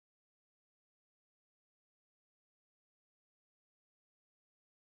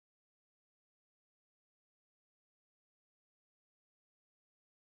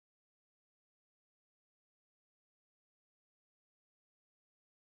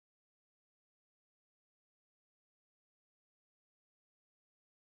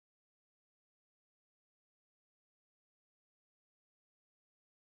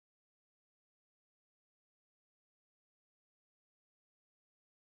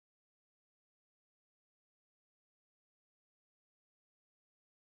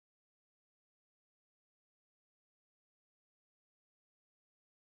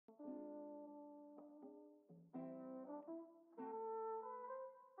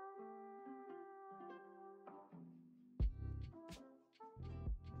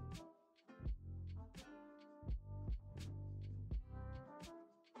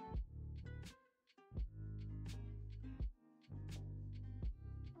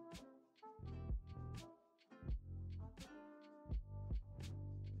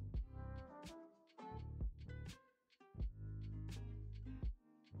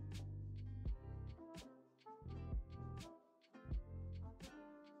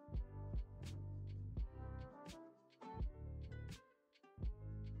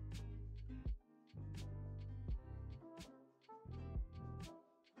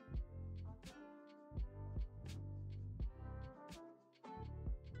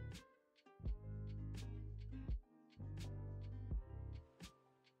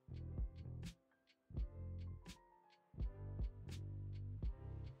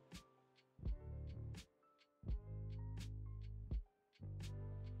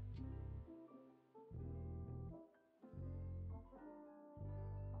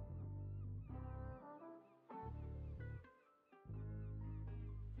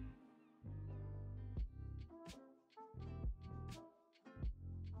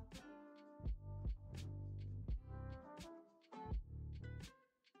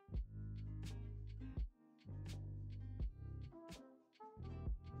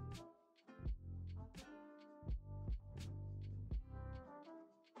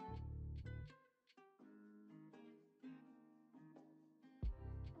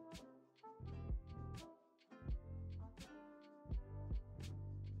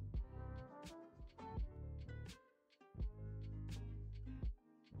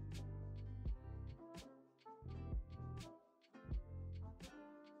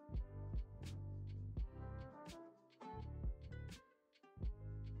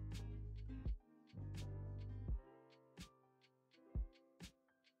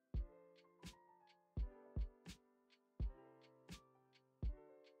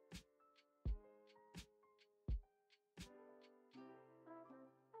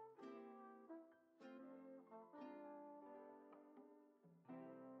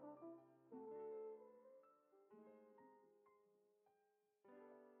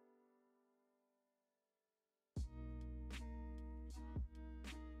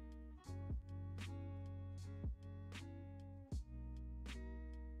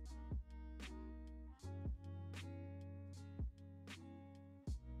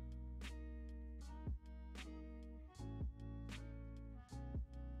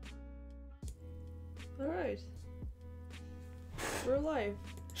Alright. We're live.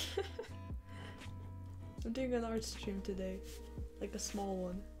 I'm doing an art stream today. Like a small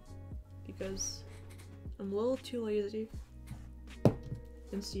one. Because I'm a little too lazy.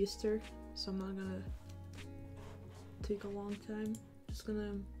 It's Easter, so I'm not gonna take a long time. Just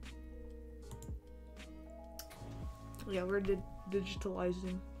gonna... Yeah, we're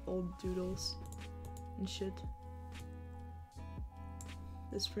digitalizing old doodles and shit.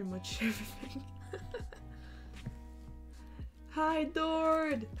 That's pretty much everything. Hi,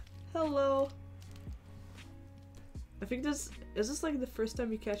 Dord! Hello! I think is this like the first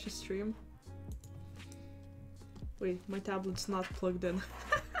time you catch a stream? Wait, my tablet's not plugged in.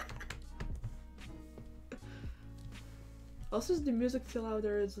 Also, is the music too loud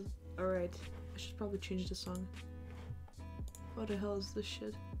or is it... Alright, I should probably change the song. What the hell is this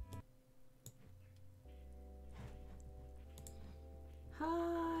shit?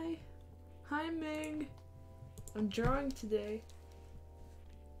 Hi! Hi, Ming! I'm drawing today.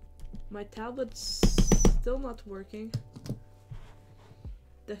 My tablet's still not working.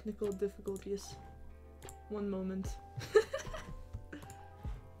 Technical difficulties. One moment.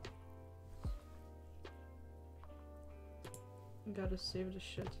 Gotta save the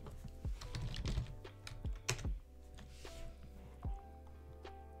shit.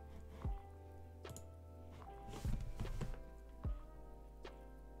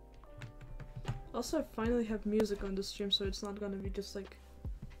 Also, I finally have music on the stream, so it's not gonna be just like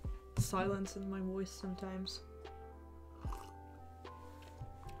silence in my voice sometimes.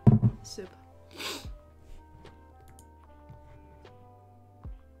 Sip.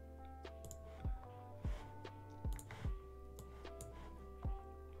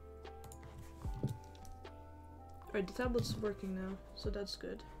 Alright, the tablet's working now, so that's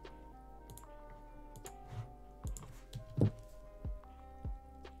good.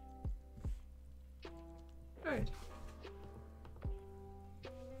 Alright.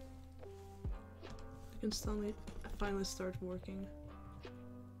 I can finally start working.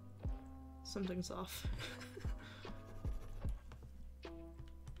 Something's off.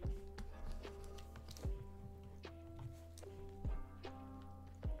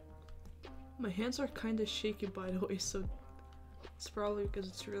 My hands are kinda shaky, by the way, so it's probably because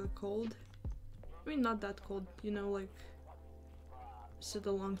it's really cold. I mean, not that cold, you know, like sit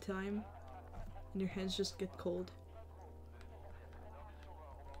a long time and your hands just get cold.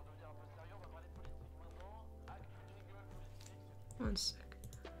 One sec.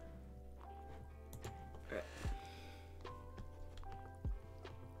 Alright.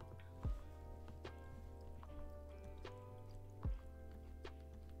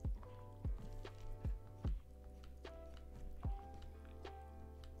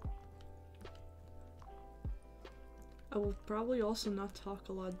 I will probably also not talk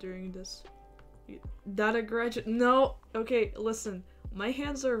a lot during this. Data graduate. No! Okay, listen. My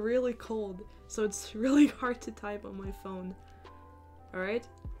hands are really cold, so it's really hard to type on my phone. Alright?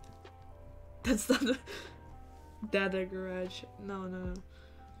 That's not a data garage. No, no, no.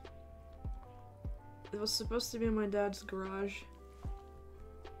 It was supposed to be my dad's garage.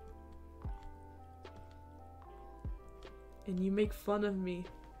 And you make fun of me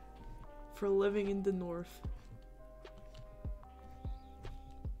for living in the north.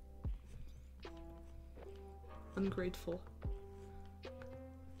 Ungrateful.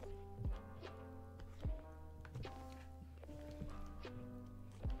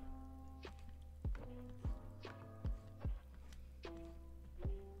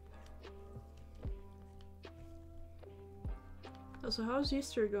 So how's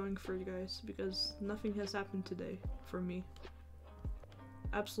Easter going for you guys? Because nothing has happened today for me.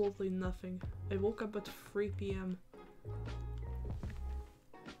 Absolutely nothing. I woke up at 3 PM.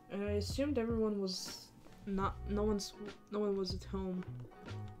 And I assumed everyone was no one was at home.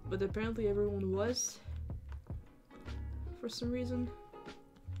 But apparently everyone was. For some reason.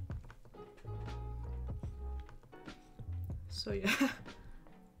 So yeah.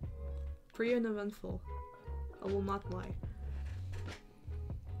 Pretty uneventful. I will not lie.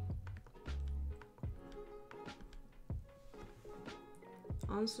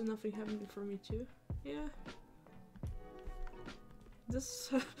 Honestly, nothing happened for me too. Yeah.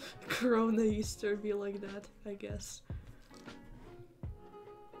 This Corona Easter be like that, I guess.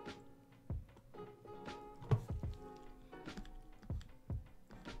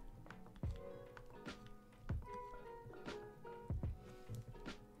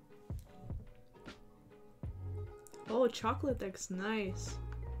 Oh, chocolate eggs, nice.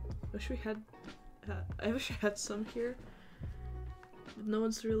 Wish we had. I wish I had some here. But no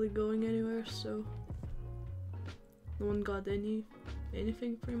one's really going anywhere, so no one got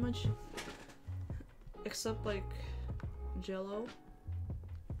anything pretty much. Except like Jello.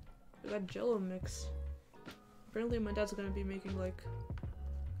 I got Jello mix. Apparently my dad's gonna be making like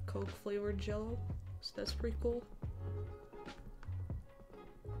Coke flavored Jello, so that's pretty cool.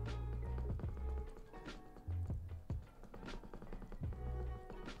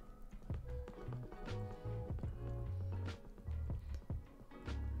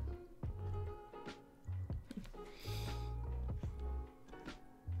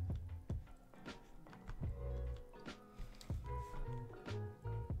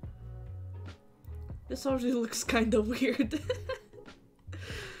 This already looks kinda weird.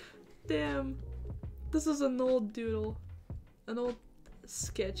 Damn. This is an old doodle. An old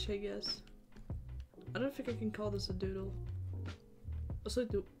sketch, I guess. I don't think I can call this a doodle. Also,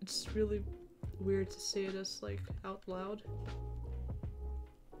 it's really weird to say this, like, out loud.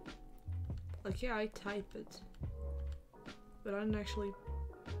 Like, yeah, I type it. But I don't actually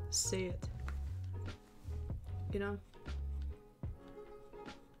say it. You know?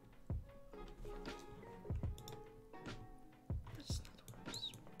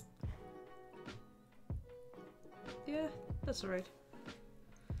 Yeah, that's alright.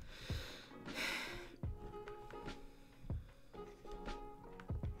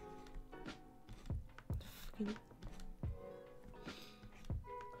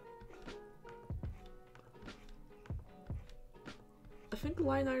 I think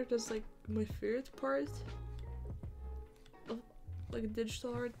line art is like my favorite part of like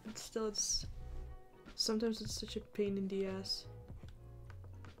digital art, but still sometimes it's such a pain in the ass.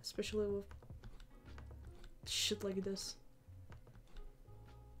 Especially with shit like this.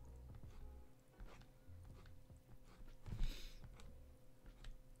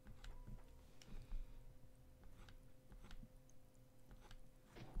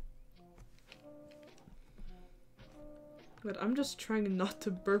 But I'm just trying not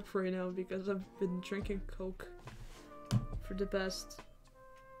to burp right now because I've been drinking Coke for the past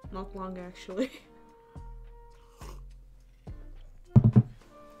not long actually.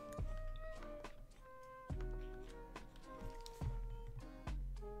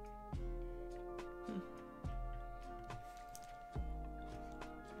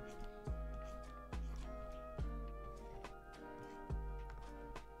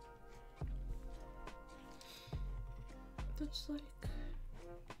 That's like,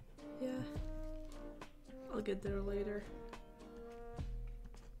 yeah, I'll get there later.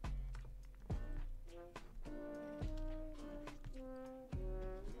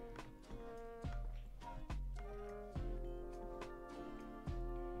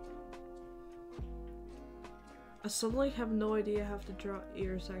 I suddenly have no idea how to draw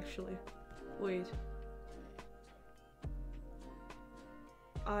ears actually. Wait.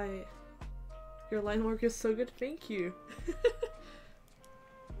 Your line work is so good, thank you.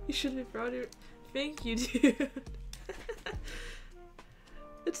 You should be proud of your— Thank you, dude.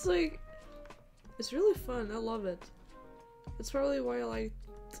 It's like, it's really fun, I love it. It's probably why I liked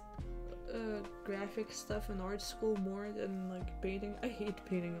graphic stuff in art school more than like painting. I hate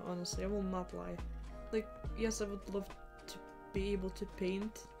painting, honestly, I will not lie. Like, yes, I would love to be able to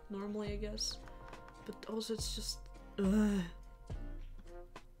paint normally, I guess. But also it's just, I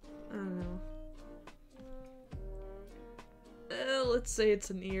don't know. Let's say it's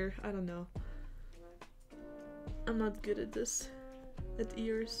an ear. I don't know. I'm not good at this. At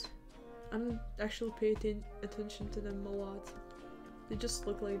ears. I don't actually pay attention to them a lot. They just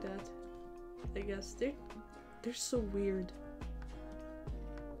look like that. I guess. They're so weird.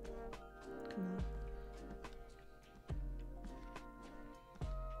 Come on.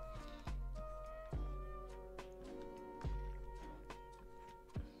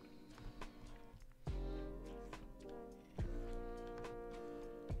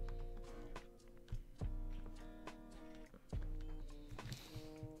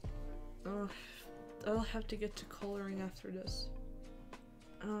 Oh, I'll have to get to coloring after this.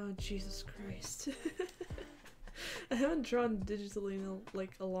 Oh, Jesus Christ. I haven't drawn digitally in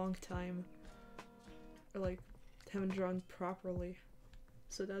like a long time. Or like, haven't drawn properly.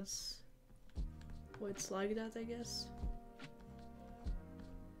 So that's why it's like that, I guess.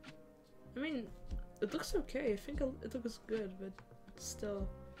 I mean, it looks okay. I think it looks good, but still.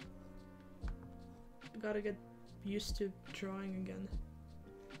 I gotta get used to drawing again.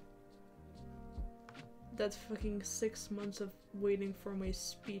 That fucking 6 months of waiting for my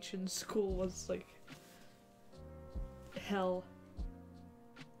speech in school was like hell.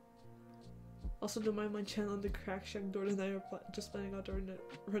 Also, don't mind my channel on the Crack Shack. Jordan and I are just planning out our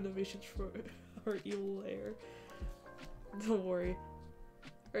renovations for our evil lair. Don't worry,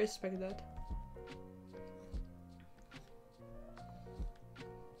 I respect that.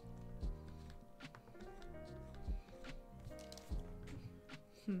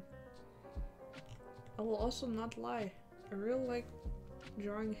 I will also not lie. I really like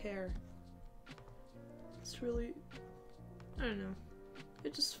drawing hair. It's really, I don't know.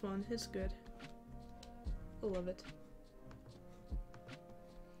 It's just fun. It's good. I love it.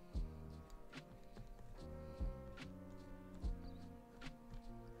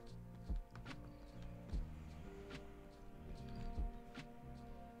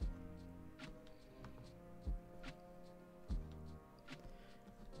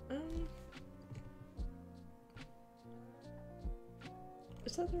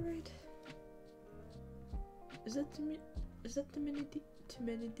 Is that alright? Is that too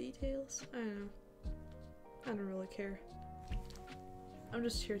many details? I don't know. I don't really care. I'm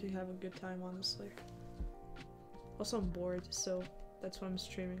just here to have a good time, honestly. Also, I'm bored, so that's why I'm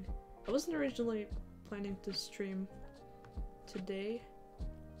streaming. I wasn't originally planning to stream today,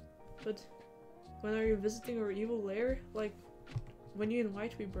 but when are you visiting our evil lair? Like, when you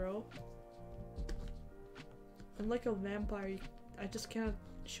invite me, bro. I'm like a vampire. I just can't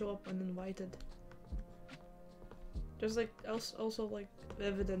show up uninvited. There's like also like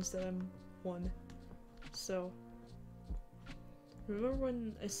evidence that I'm one. So remember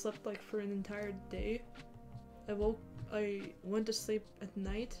when I slept like for an entire day? I went to sleep at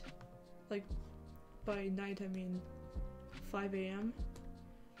night. Like by night I mean 5 AM.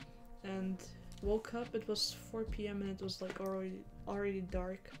 And woke up, it was 4 PM and it was like already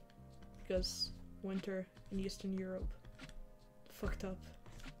dark because winter in Eastern Europe. Fucked up.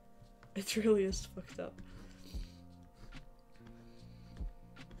 It really is fucked up.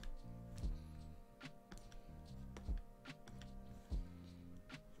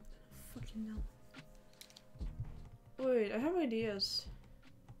 Fucking hell. Wait, I have ideas.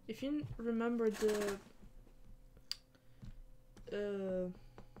 If you remember the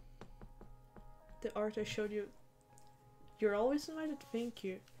art I showed you, you're always invited, thank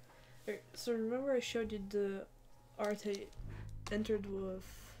you. So remember I showed you the art I entered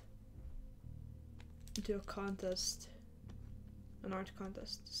into a contest, an art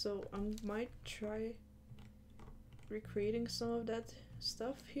contest. So I might try recreating some of that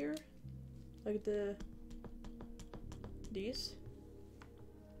stuff here, like these.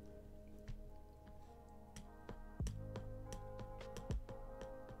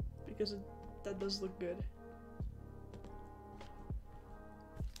 Because that does look good.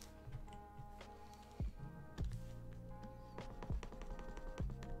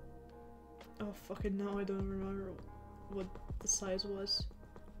 Oh fucking no, I don't remember what the size was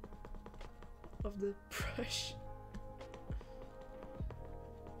of the brush.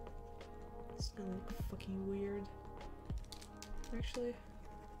 It's gonna look fucking weird. Actually.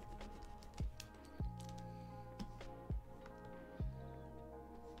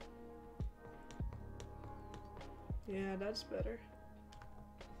 Yeah, that's better.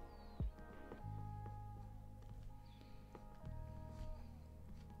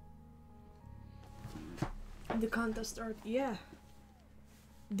 The contest art, yeah.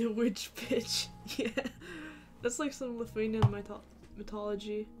 The witch bitch, yeah. That's like some Lithuanian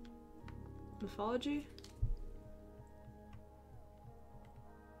mythology. Mythology?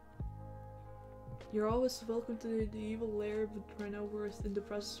 You're always welcome to the evil lair, but right now we're in the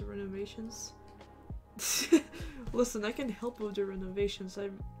process of renovations. Listen, I can help with the renovations.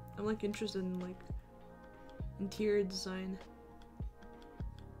 I'm like interested in like interior design.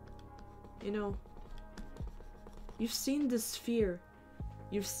 You know, you've seen the sphere.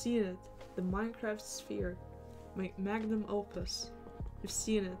 You've seen it. The Minecraft sphere. My magnum opus. You've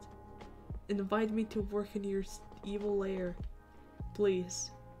seen it. Invite me to work in your evil lair.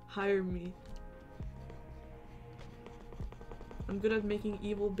 Please, hire me. I'm good at making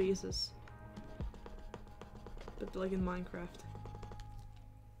evil bases. But like in Minecraft.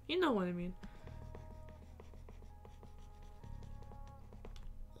 You know what I mean.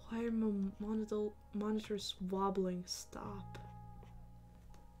 Why are my monitors wobbling? Stop.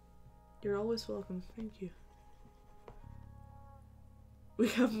 You're always welcome. Thank you. We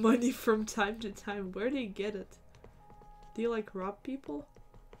have money from time to time. Where do you get it? Do you like rob people?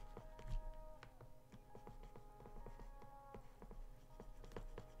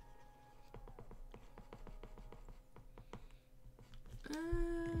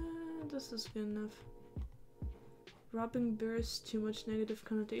 This is good enough. Robbing bears too much negative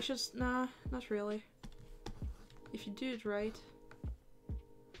connotations? Nah, not really. If you do it right.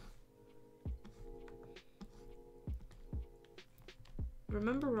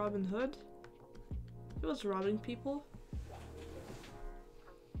 Remember Robin Hood? He was robbing people.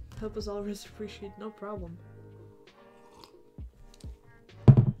 Help us always appreciate, no problem.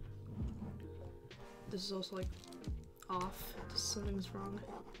 This is also like off. Something's wrong.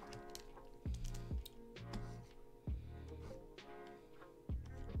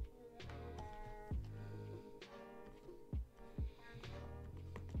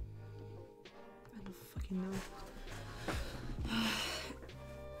 I don't fucking know.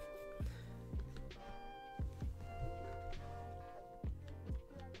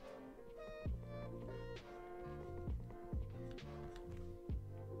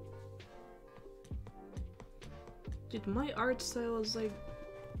 Dude, my art style is like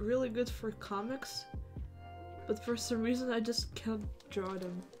really good for comics, but for some reason I just can't draw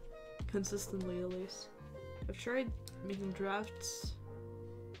them consistently, at least. I've tried making drafts.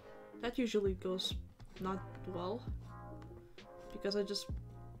 That usually goes not well because I just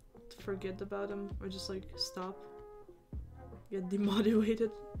forget about them or just like stop, get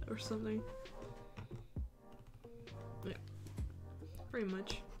demotivated or something. Yeah, pretty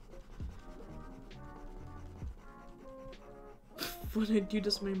much. When I do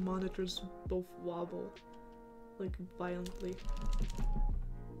this, my monitors both wobble, like violently.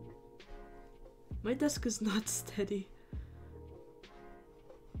 My desk is not steady.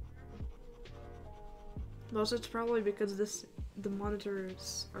 Also, it's probably because the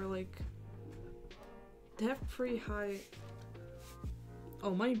monitors are like, they have pretty high.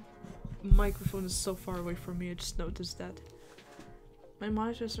 Oh, my microphone is so far away from me, I just noticed that. My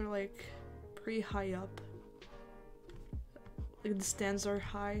monitors are like pretty high up. Like the stands are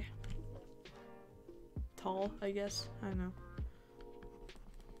high. Tall, I guess. I don't know.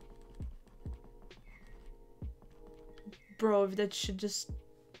 Bro, if that should just...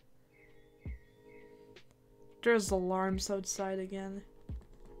 There's alarms outside again.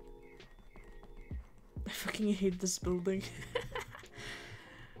 I fucking hate this building.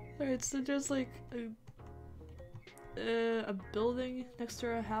 Alright, so there's like a building next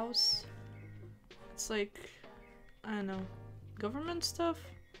to our house. It's like, I don't know, government stuff?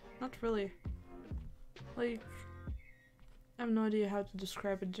 Not really. Like, I have no idea how to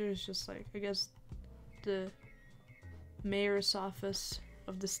describe it. There's just like, I guess, the mayor's office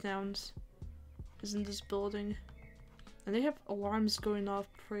of this town is in this building. And they have alarms going off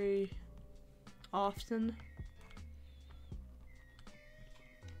pretty often.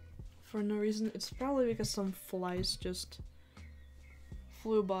 For no reason. It's probably because some flies just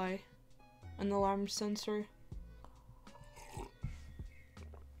flew by an alarm sensor.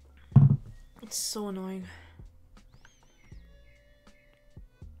 It's so annoying.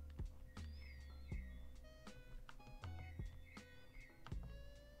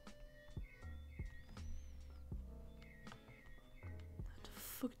 How the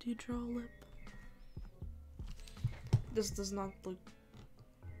fuck do you draw a lip? This does not look...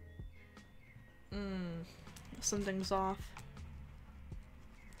 Something's off.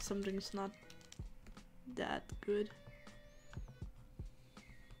 Something's not that good.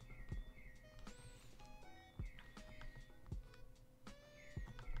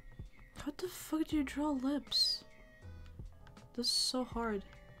 How the fuck do you draw lips? This is so hard.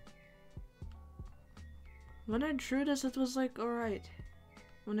 When I drew this, it was like alright.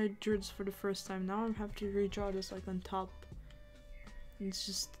 When I drew this for the first time, now I'm having to redraw this like on top. And it's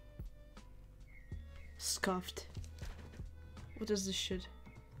just scuffed. What is this shit?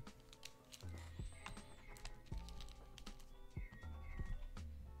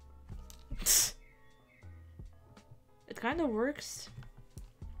 It kind of works,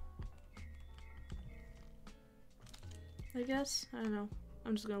 I guess. I don't know.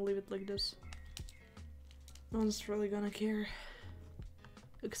 I'm just gonna leave it like this. No one's really gonna care.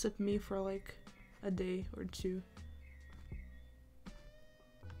 Except me for like a day or two.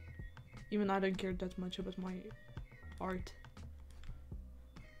 Even I don't care that much about my art.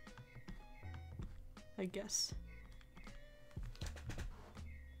 I guess.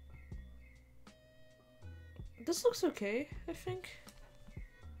 This looks okay, I think.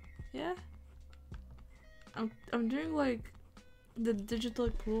 Yeah. I'm doing like the digital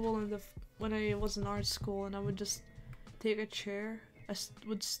equivalent of when I was in art school, and I would just take a chair. I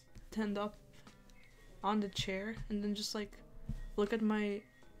would stand up on the chair and then just like look at my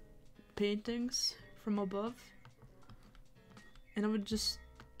paintings from above, and I would just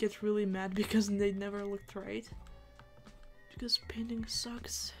get really mad because they never looked right. Because painting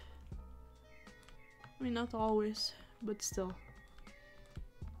sucks. I mean, not always, but still.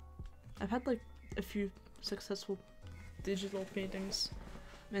 I've had like a few successful digital paintings,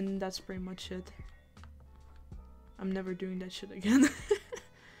 and that's pretty much it. I'm never doing that shit again.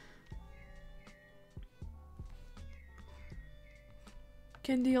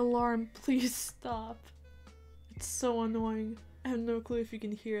 Can the alarm please stop? It's so annoying. I have no clue if you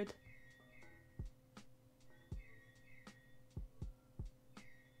can hear it.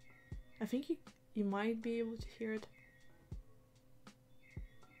 I think you might be able to hear it.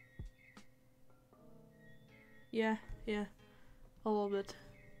 Yeah, a little bit.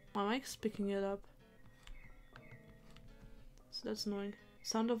 My mic's picking it up. So that's annoying.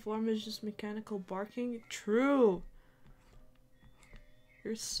 Sound of alarm is just mechanical barking. True!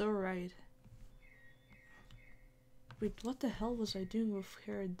 You're so right. Wait, what the hell was I doing with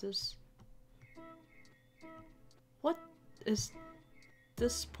hair this? What is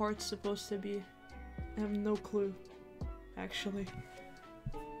this part supposed to be? I have no clue, actually.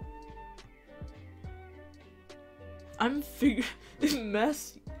 I'm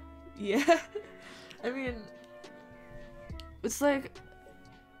mess. Yeah. I mean, it's like,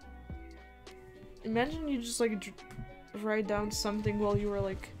 imagine you just like write down something while you were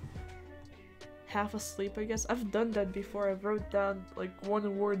like half asleep, I guess. I've done that before. I wrote down like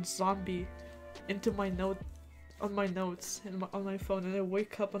one word zombie into my notes on my phone, and I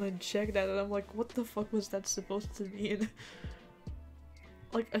wake up and I check that and I'm like, what the fuck was that supposed to mean?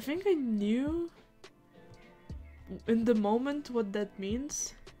 Like, I think I knew in the moment what that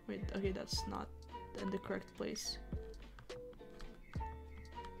means. Wait, okay, that's not in the correct place.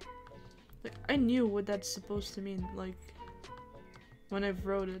 Like, I knew what that's supposed to mean, like, when I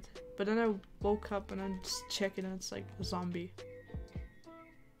wrote it. But then I woke up and I'm just checking and it's like, zombie.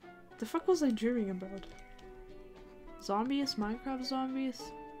 The fuck was I dreaming about? Zombies? Minecraft zombies?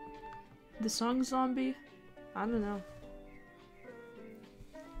 The song Zombie? I don't know.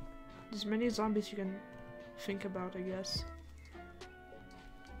 There's many zombies you can think about, I guess.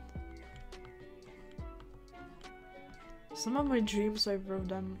 Some of my dreams I wrote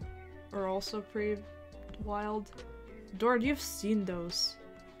them are also pretty wild. Dord, you've seen those.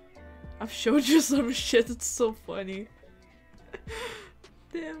 I've showed you some shit, it's so funny.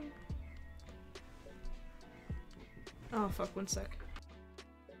 Damn. Oh fuck, one sec.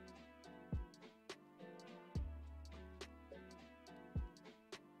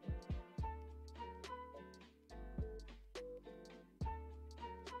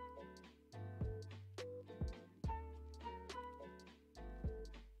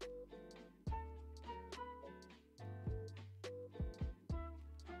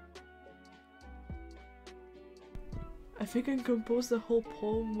 I think I composed the whole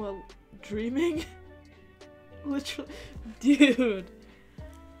poem while dreaming. Literally. Dude.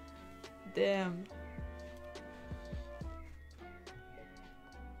 Damn.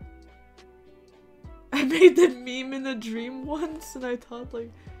 I made that meme in a dream once and I thought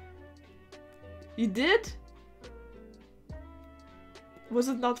like... You did? Was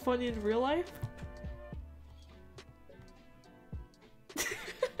it not funny in real life?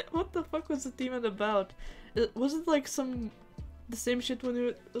 What the fuck was the theme about? Was it like the same shit when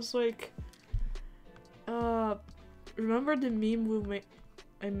it was like... remember the meme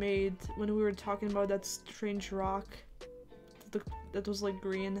I made when we were talking about that strange rock that was like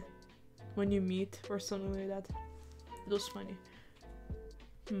green when you meet or something like that? It was funny.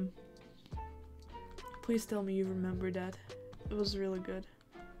 Please tell me you remember that. It was really good.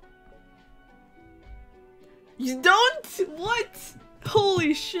 You don't? What?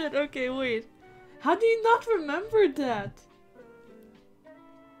 Holy shit, okay, wait. How do you not remember that?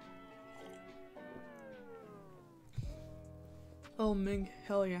 Oh, Ming,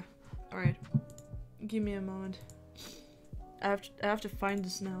 hell yeah. Alright. Give me a moment. I have to find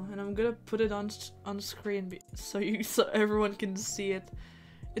this now, and I'm gonna put it on screen so everyone can see it.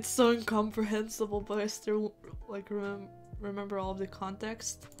 It's so incomprehensible, but I still like remember all of the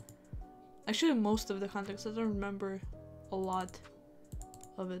context. Actually, most of the context. I don't remember a lot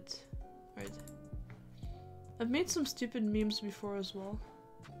of it. Right. I've made some stupid memes before as well.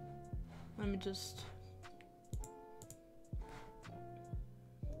 Let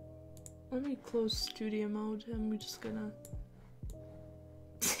me close studio mode and we're just gonna...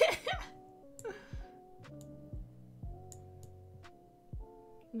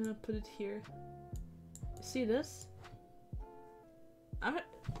 I'm gonna put it here. See this?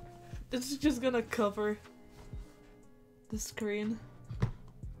 It's just gonna cover the screen.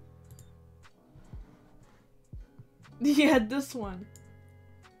 Yeah, this one.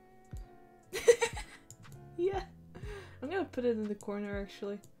 Yeah. I'm gonna put it in the corner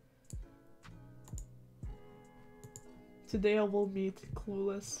actually. Today I will meet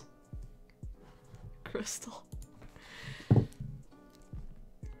Clueless Crystal.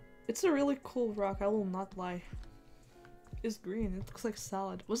 It's a really cool rock, I will not lie. It's green, it looks like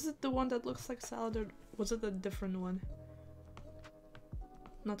salad. Was it the one that looks like salad or was it a different one?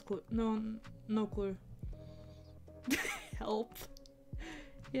 Not clue. No clue. Help.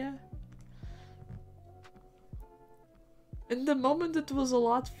 Yeah. In the moment it was a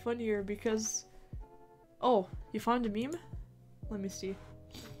lot funnier because... Oh, you found a meme? Let me see.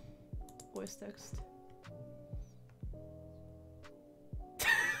 Voice text.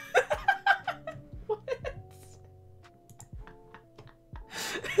 What?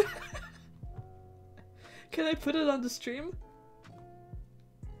 Can I put it on the stream?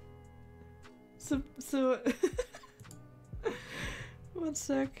 So one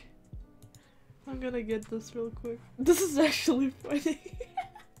sec. I'm gonna get this real quick. This is actually funny.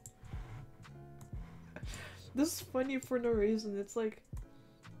 This is funny for no reason. It's like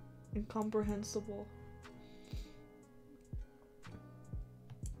incomprehensible.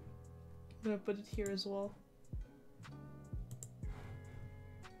 I'm gonna put it here as well.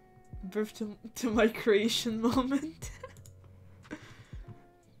 Birth to my creation moment.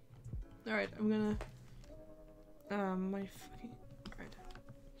 Alright, I'm gonna... my fucking... Alright.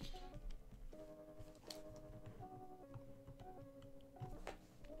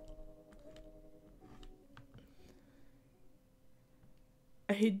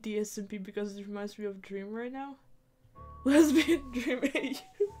 I hate DSMP because it reminds me of Dream right now. Lesbian Dream AU.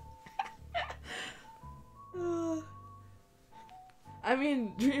 I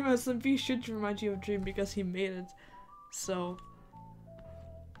mean, Dream SMP should remind you of Dream because he made it. So...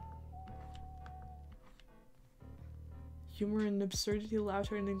 Humor and absurdity,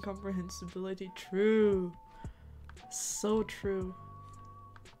 laughter and incomprehensibility. True. So true.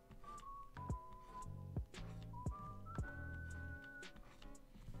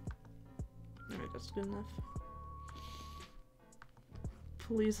 Alright, that's good enough.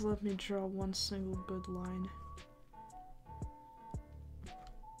 Please let me draw one single good line.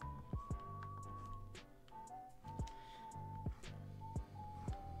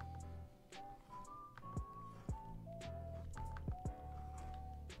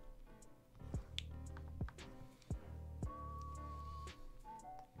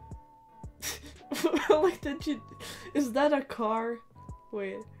 Like, did you... Is that a car?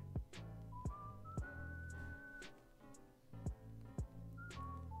 Wait.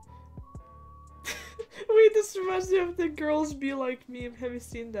 Wait, this reminds me of the Girls Be Like Me. Have you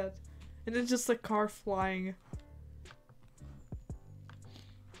seen that? And it's just a car flying.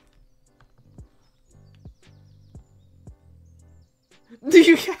 Do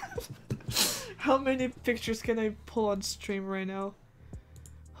you have... How many pictures can I pull on stream right now?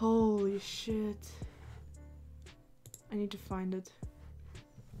 Holy shit. I need to find it.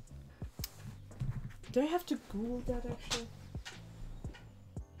 Do I have to Google that actually?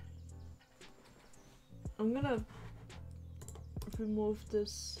 I'm gonna remove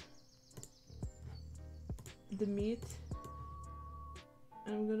this, the meat,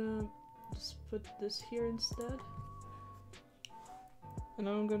 and I'm gonna just put this here instead. And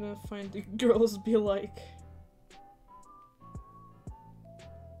I'm gonna find the Girls Be Like.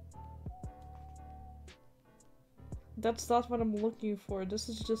 That's not what I'm looking for. This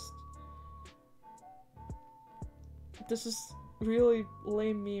is just... This is really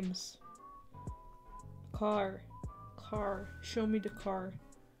lame memes. Car. Car. Show me the car.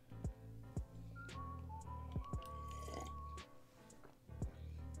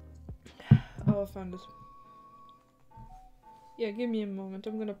 Oh, I found it. Yeah, give me a moment.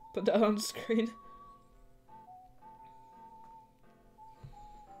 I'm gonna put that on the screen.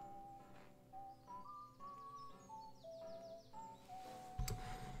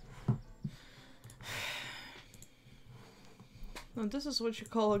 Now this is what you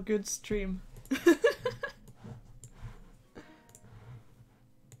call a good stream.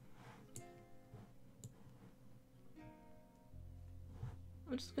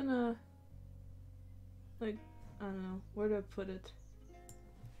 I'm just gonna... Like, I don't know, where do I put it?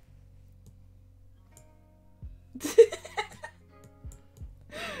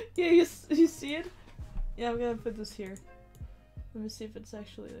 Yeah, you see it? Yeah, I'm gonna put this here. Let me see if it's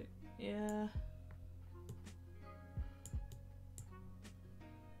actually like... Yeah...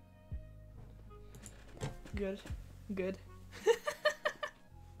 Good. Good.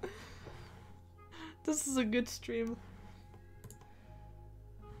 This is a good stream.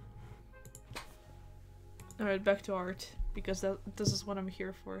 Alright, back to art. Because this is what I'm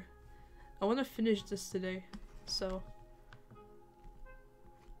here for. I want to finish this today, so...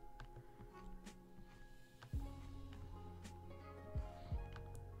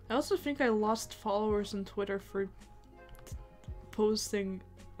 I also think I lost followers on Twitter for posting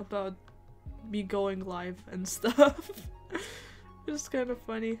about me going live and stuff. It's kind of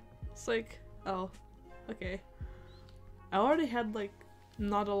funny. It's like, oh, okay. I already had like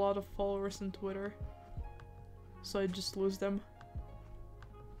not a lot of followers on Twitter, so I just lose them.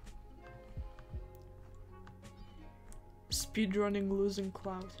 speedrunning losing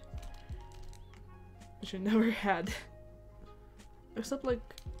clout. Which I never had. Except like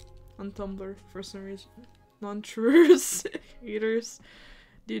on Tumblr for some reason. Non-truers. Haters.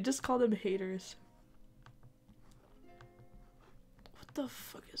 Dude, just call them haters. What the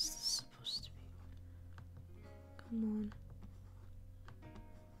fuck is this supposed to be? Come on.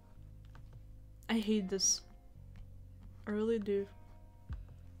 I hate this. I really do.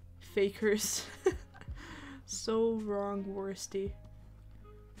 Fakers. So wrong, worsty.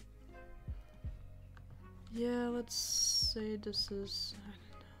 Yeah, let's say this is... I don't know.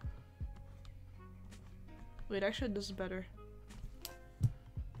 Wait, actually this is better.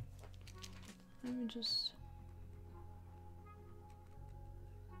 Let me just...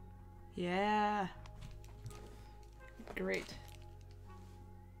 Yeah! Great.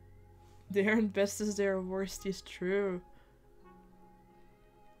 They aren't best as they are worst is true.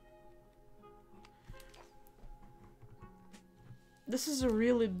 This is a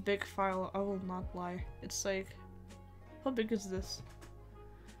really big file, I will not lie. It's like... How big is this?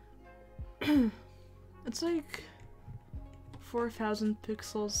 It's like 4,000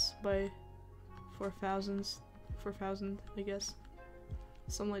 pixels by 4,000, I guess.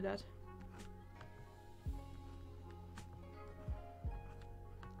 Something like that.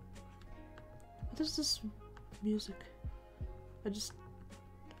 What is this music? I just...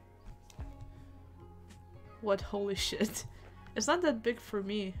 What? Holy shit. It's not that big for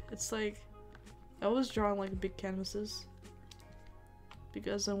me. It's like... I always draw on like big canvases.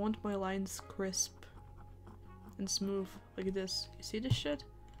 Because I want my lines crisp. And smooth. Like this. You see this shit?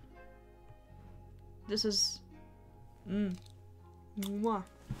 This is... Mwah. Mwah.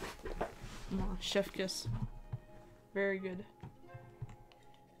 Chef kiss. Very good.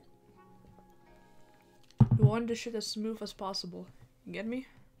 We want this shit as smooth as possible. You get me?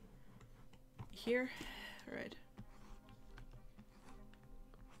 Here? Alright.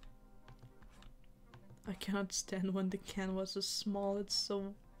 I cannot stand when the canvas is small, it's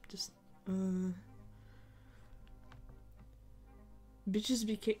so just Bitches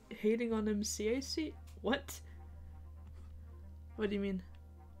be hating on MCAC? What? What do you mean?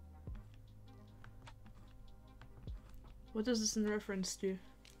 What is this in reference to?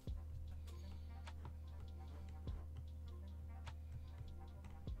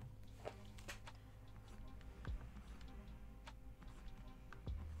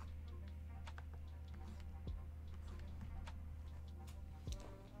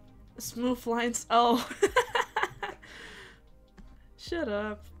 Smooth lines. Oh. Shut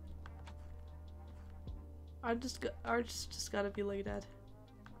up. Art's just gotta be like that.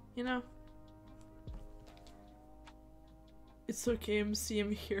 You know? It's okay, MC,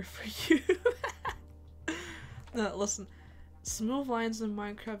 I'm here for you. No, listen. Smooth lines in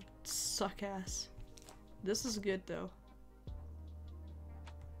Minecraft suck ass. This is good though.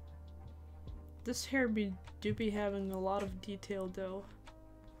 This hair do be having a lot of detail though.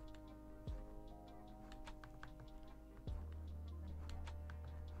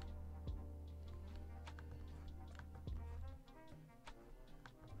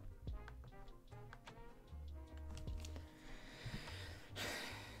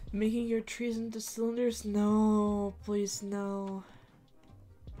 Making your trees into cylinders? No, please no.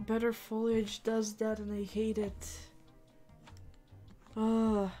 Better Foliage does that and I hate it.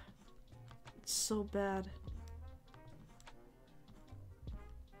 Ugh. It's so bad.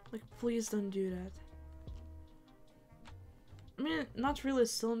 Like, please don't do that. I mean, not really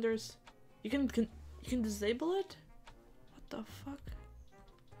cylinders. You can disable it? What the fuck?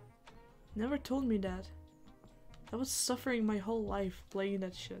 Never told me that. I was suffering my whole life playing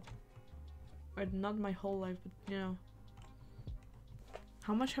that shit. Or not my whole life, but you know.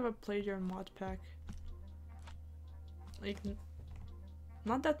 How much have I played your mod pack? Like,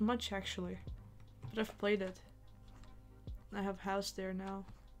 not that much actually. But I've played it. I have house there now.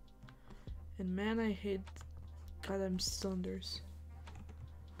 And man, I hate goddamn cylinders.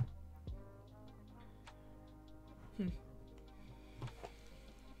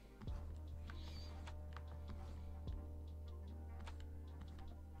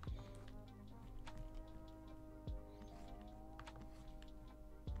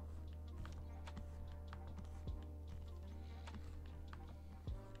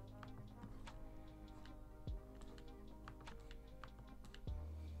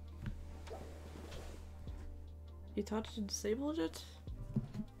 You thought you disabled it?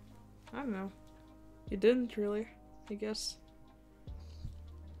 I don't know. You didn't really, I guess.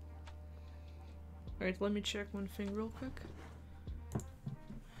 Alright, let me check one thing real quick.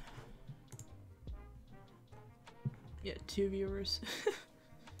 Yeah, 2 viewers.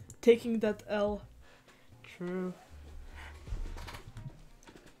 Taking that L. True.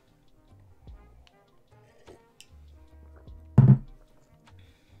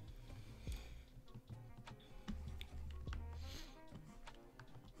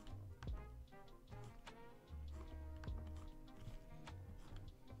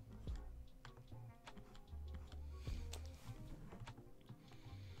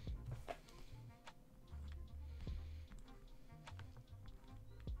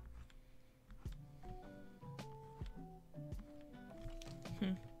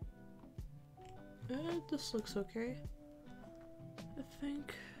 This looks okay. I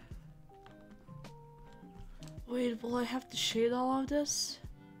think. Wait, will I have to shade all of this?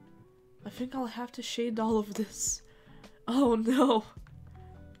 I think I'll have to shade all of this. Oh no!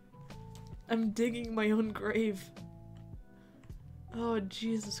 I'm digging my own grave. Oh,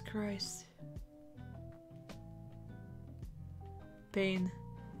 Jesus Christ. Pain.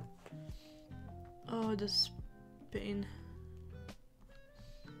 Oh, this pain.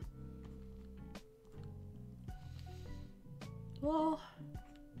 Well,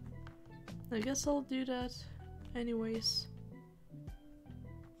 I guess I'll do that anyways.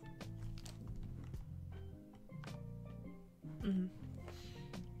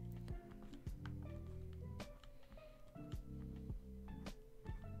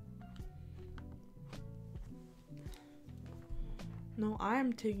 No,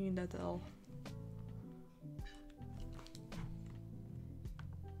 I'm taking that L.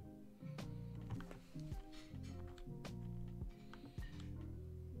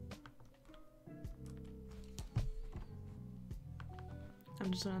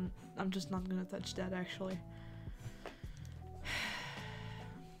 I'm just not gonna touch that actually.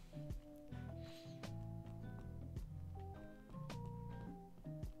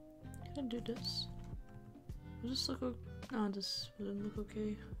 Can I do this? Does this look okay? No, this wouldn't look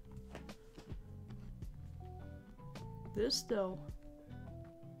okay. This though.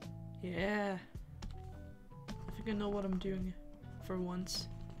 Yeah. I think I know what I'm doing for once.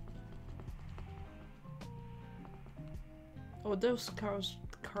 Oh, those cars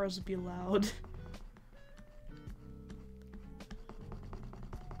be loud.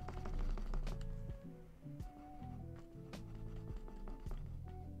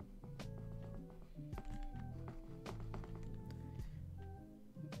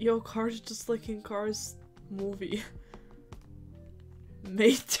 Yo, Cars just like in Cars movie.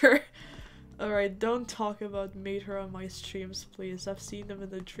 Mater. Alright, don't talk about Mater on my streams, please. I've seen them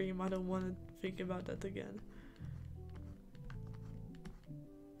in a dream. I don't want to think about that again.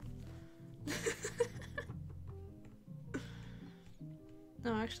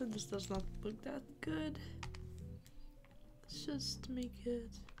 No, actually this does not look that good. Let's just make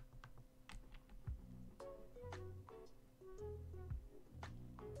it...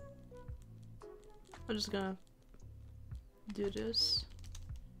 I'm just gonna do this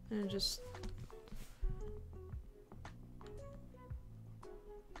and just...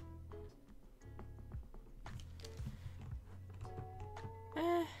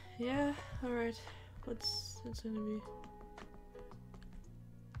 yeah, alright. It's gonna be...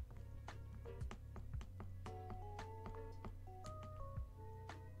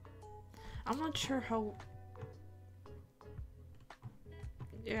 I'm not sure how...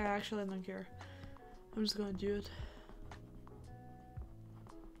 Yeah, actually I don't care. I'm just gonna do it.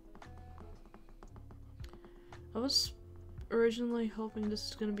 I was originally hoping this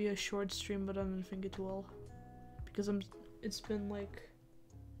is gonna be a short stream, but I don't think it will. Because it's been like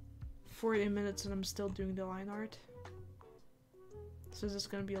 40 minutes and I'm still doing the line art. So this is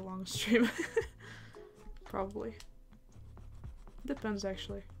gonna be a long stream. Probably. Depends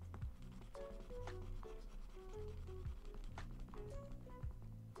actually.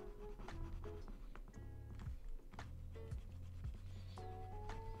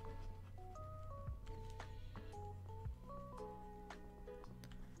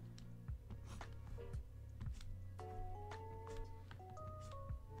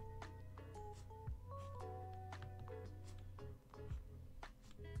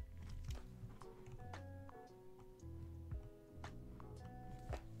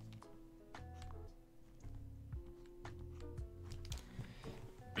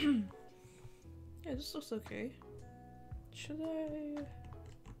 Yeah, this looks okay. Should I...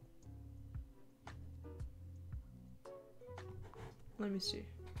 Let me see.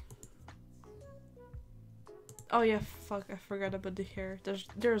 Oh yeah, fuck, I forgot about the hair.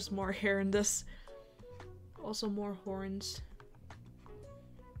 There's more hair in this. Also more horns.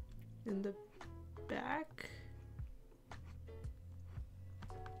 In the back.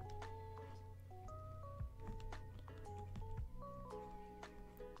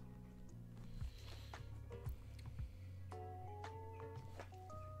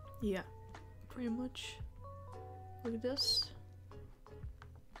 Yeah, pretty much. Look at this.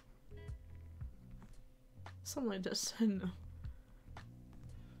 Something like this, I don't know.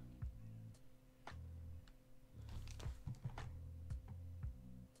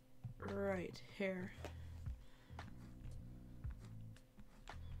 Right, hair.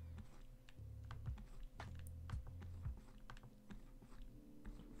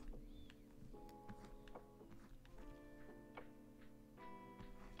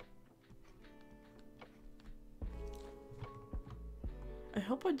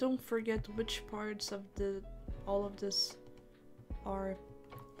 hope I don't forget which parts of all of this are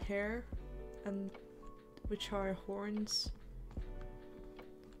hair and which are horns,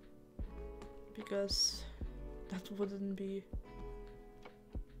 because that wouldn't be.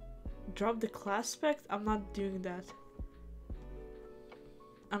 Drop the class spec? I'm not doing that.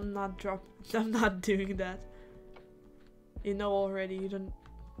 I'm not doing that. You know already, you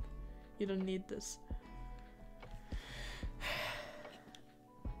don't need this.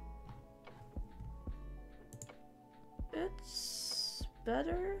 It's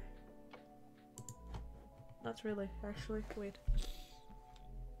better? Not really, actually. Wait.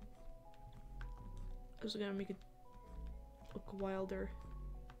 I was gonna make it look wilder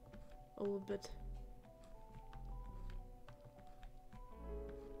a little bit.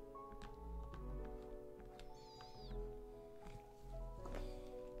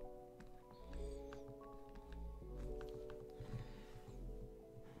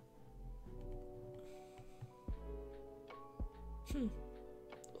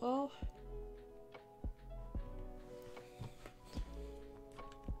 Well,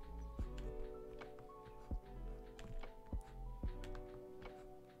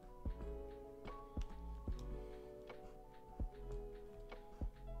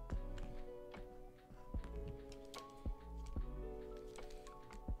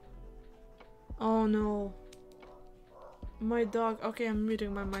 oh no. My dog. Okay, I'm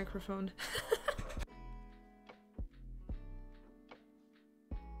muting my microphone.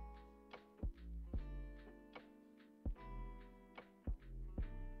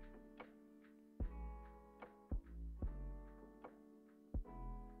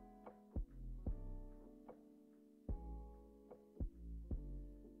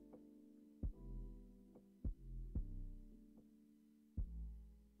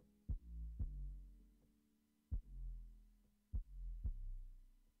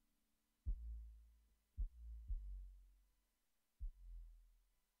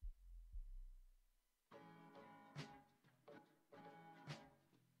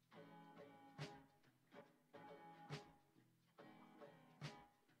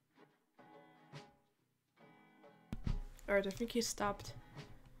 Alright, I think he stopped.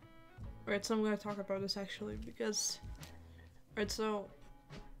 Alright, so I'm gonna talk about this actually, because... Alright, so...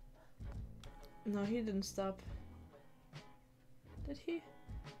 No, he didn't stop. Did he?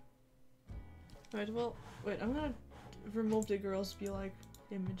 Alright, well, wait, I'm gonna remove the girls be like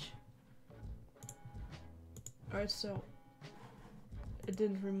image. Alright, so... I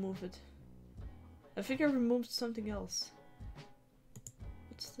didn't remove it. I think I removed something else.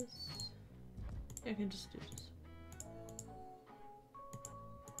 What's this? Yeah, I can just do this.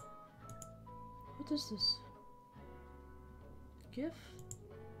 What is this? GIF?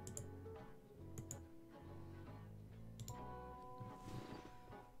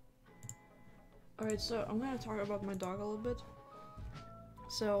 Alright, so I'm gonna talk about my dog a little bit.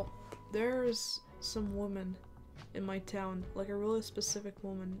 So, there's some woman in my town, like a really specific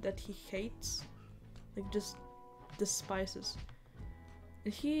woman that he hates, like just despises.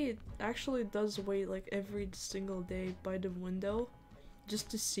 And he actually does wait like every single day by the window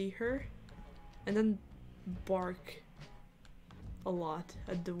just to see her, and then bark a lot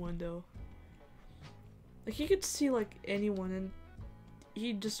at the window. Like he could see like anyone and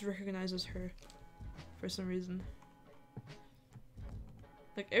he just recognizes her for some reason.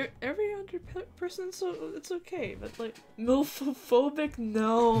 Like every other person, so it's okay, but like MILF-phobic?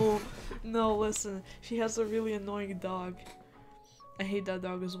 No, no. Listen, she has a really annoying dog. I hate that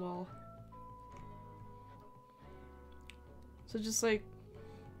dog as well. So just like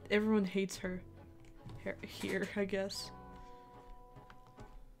everyone hates her here, I guess.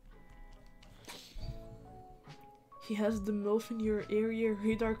 He has the MILF in your area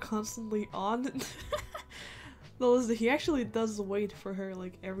radar constantly on. No, listen, he actually does wait for her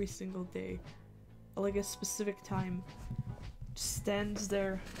like every single day. At, like a specific time. Just stands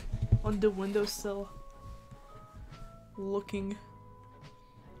there on the windowsill looking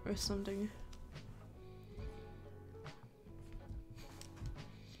or something.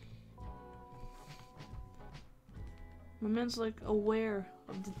 My man's like aware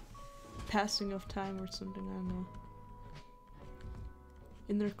of the passing of time or something, I don't know.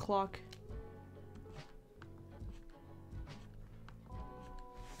 Inner clock.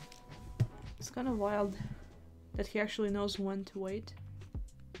 It's kind of wild that he actually knows when to wait.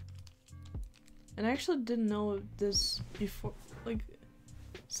 And I actually didn't know this before, like,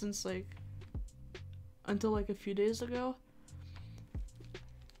 since like, until like a few days ago.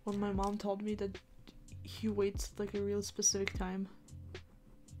 When my mom told me that he waits like a real specific time.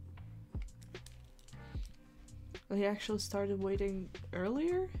 he actually started waiting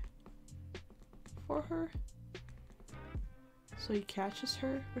earlier for her. So he catches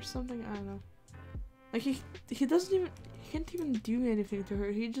her or something, I don't know. Like he doesn't even, he can't even do anything to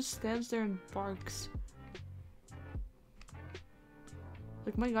her. He just stands there and barks.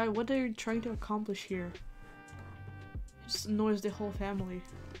 Like, my guy, what are you trying to accomplish here? He just annoys the whole family.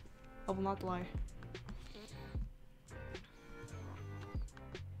 I will not lie.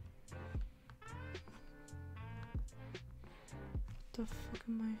 The fuck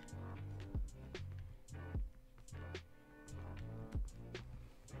am I?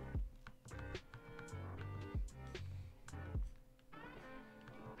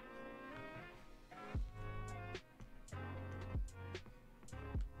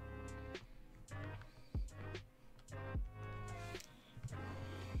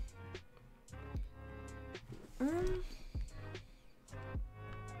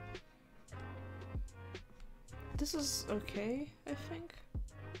 This is okay, I think.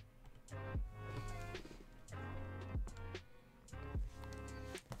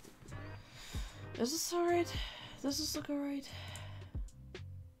 Is this alright? Does this look alright?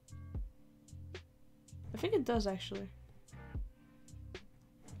 I think it does, actually.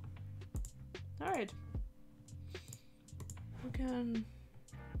 Alright. We can...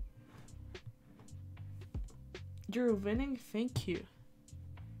 You're winning? Thank you.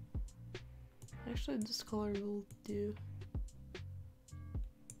 Actually, this color will do.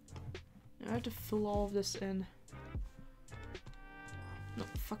 I have to fill all of this in. No,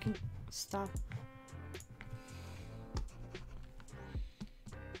 fucking stop.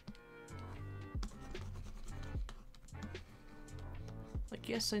 Like,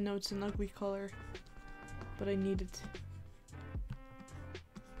 yes, I know it's an ugly color, but I need it.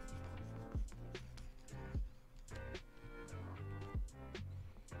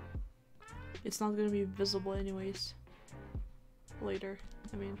 It's not gonna be visible anyways. Later,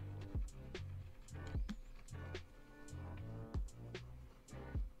 I mean.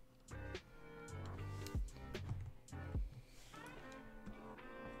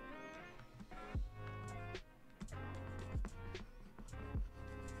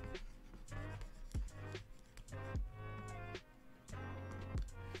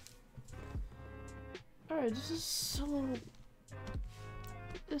 Alright, this is a little...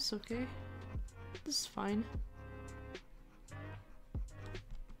 It's okay. This is fine.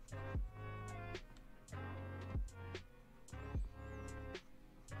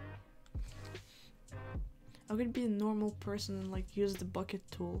 I could be a normal person and like use the bucket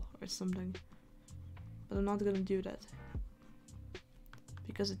tool or something. But I'm not gonna do that.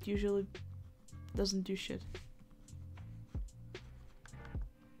 Because it usually doesn't do shit.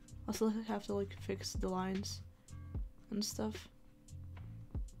 I still have to like fix the lines and stuff.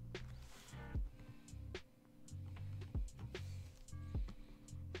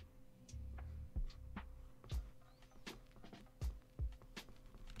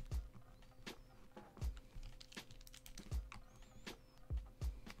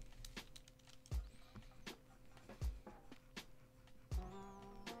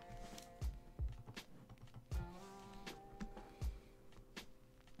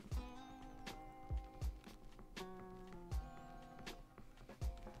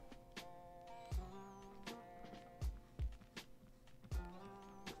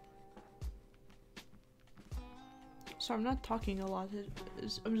 So I'm not talking a lot,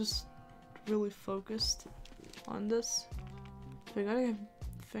 I'm just really focused on this.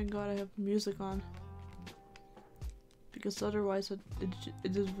 Thank God I have music on. Because otherwise it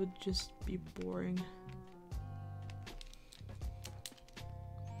just would just be boring.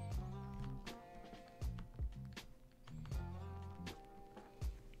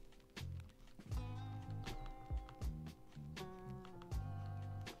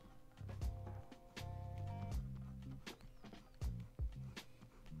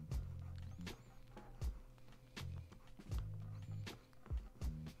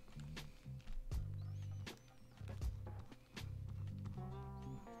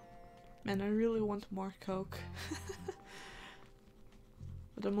 Man, I really want more Coke.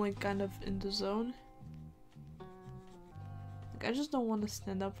 But I'm like kind of in the zone. Like, I just don't want to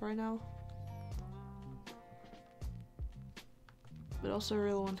stand up right now. But also I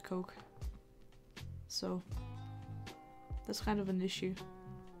really want Coke. So that's kind of an issue.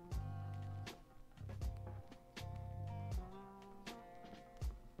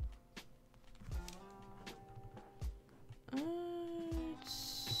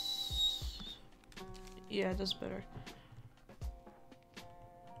 Yeah, that's better.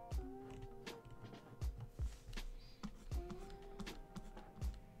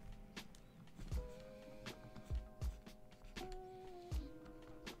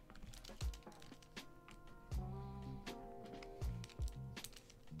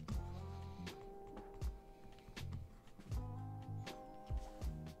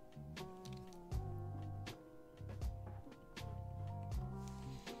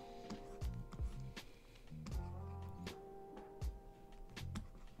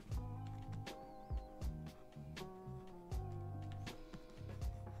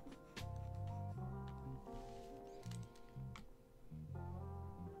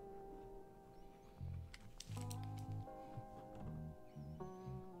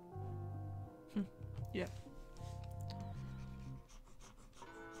 Yeah.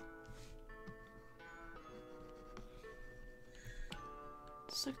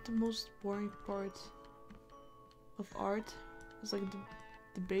 It's like the most boring part of art. It's like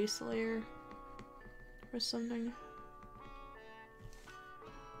the base layer or something.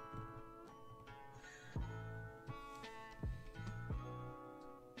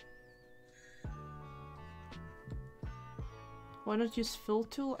 Why not use fill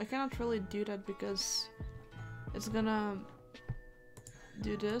tool? I cannot really do that because it's gonna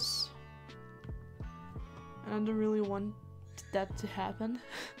do this. And I don't really want that to happen.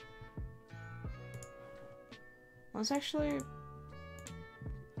 Let's actually...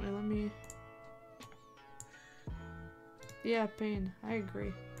 Wait, let me... Yeah, pain. I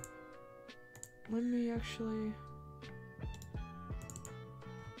agree. Let me actually...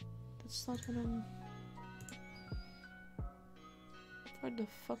 That's not what I'm... What the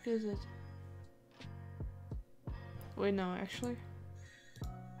fuck is it? Wait, no, actually.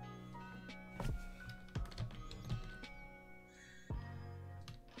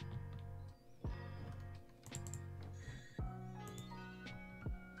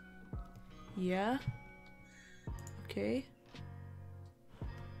 Yeah. Okay.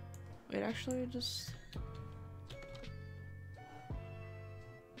 Wait, actually, just...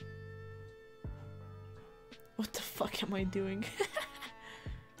 What the fuck am I doing?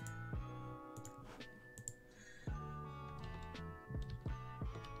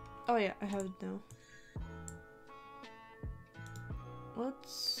 Oh yeah, I have it now.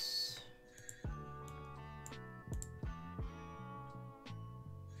 Let's...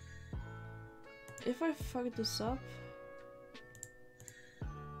 If I fuck this up,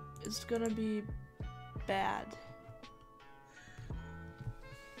 it's gonna be bad.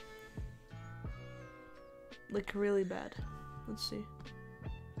 Like really bad. Let's see.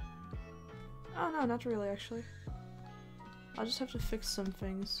 Oh no, not really actually. I'll just have to fix some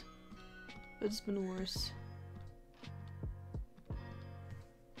things. It's been worse.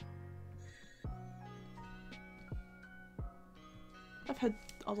 I've had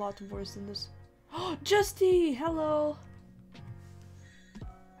a lot worse than this. Oh, Justy! Hello!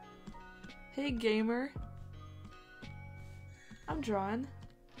 Hey, gamer. I'm drawing.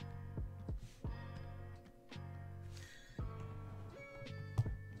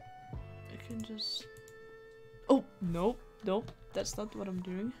 I can just... Oh, nope, nope. That's not what I'm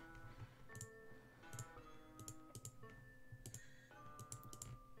doing.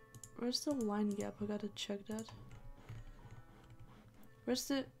 Where's the line gap? I gotta check that. Where's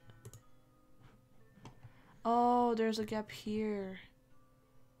the... Oh, there's a gap here.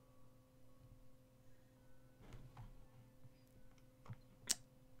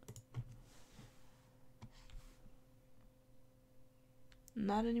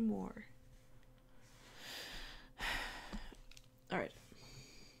 Not anymore. Alright.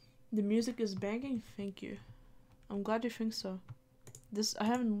 The music is banging? Thank you. I'm glad you think so. This, I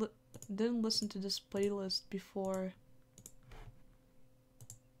didn't listen to this playlist before.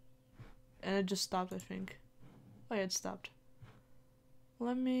 And it just stopped, I think. Oh yeah, it stopped.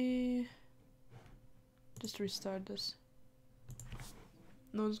 Let me just restart this.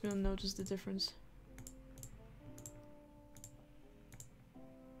 No one's gonna notice the difference.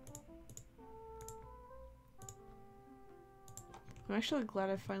 I'm actually glad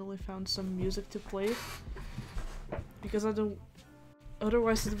I finally found some music to play. Because I don't...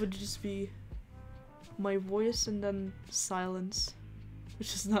 Otherwise it would just be my voice and then silence.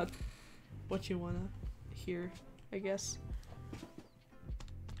 Which is not what you wanna hear, I guess.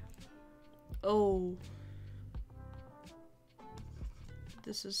 Oh.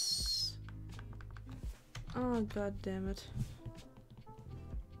 This is... Oh, god damn it.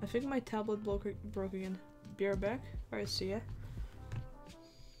 I think my tablet broke again. Be right back. Alright, see ya.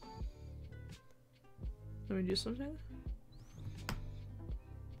 Let me do something.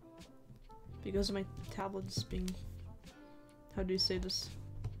 Because my tablet is being... How do you say this?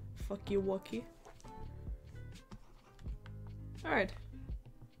 Fucky-wucky. Alright.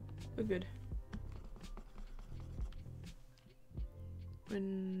 We're good.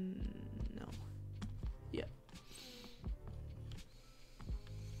 No. Yeah.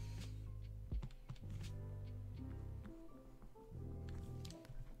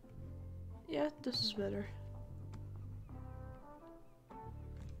 Yeah, this is better.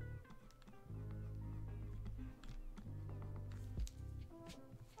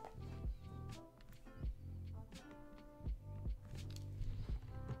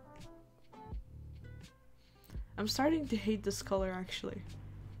 I'm starting to hate this color actually.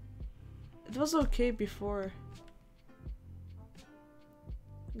 It was okay before.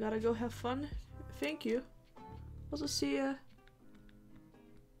 Gotta go have fun? thank you. Also, see ya.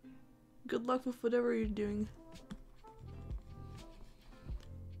 Good luck with whatever you're doing.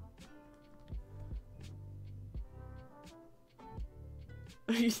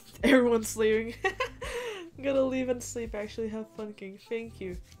 Everyone's sleeping. I'm gonna leave and sleep. Actually, have fun, King. Thank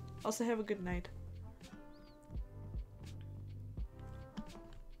you. Also, have a good night.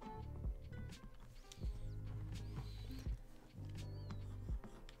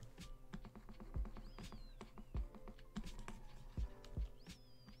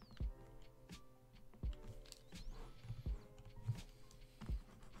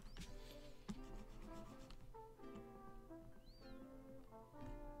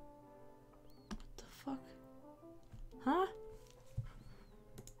 Fuck. Huh?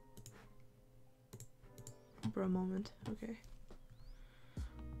 For a moment, okay.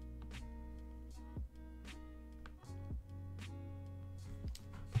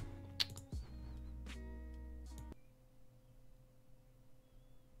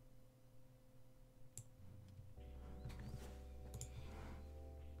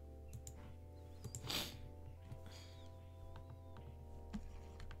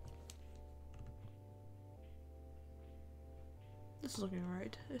 This is looking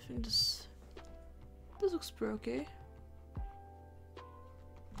alright. I think this looks pretty okay.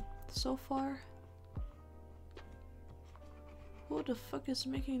 So far. Who the fuck is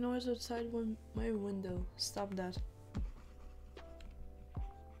making noise outside my window? Stop that.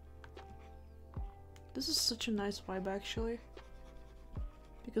 This is such a nice vibe actually.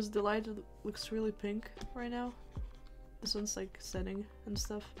 Because the light looks really pink right now. The sun's like setting and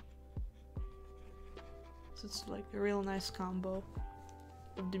stuff. So it's like a real nice combo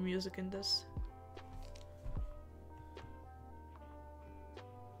of the music in this.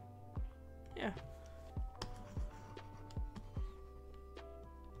 Yeah.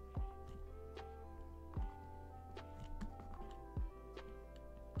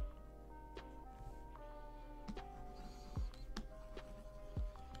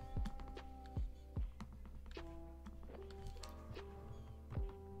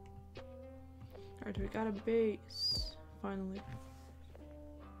 Alright, we got a base, finally.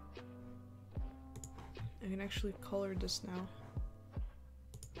 I can actually color this now.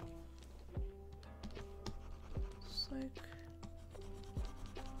 It's like...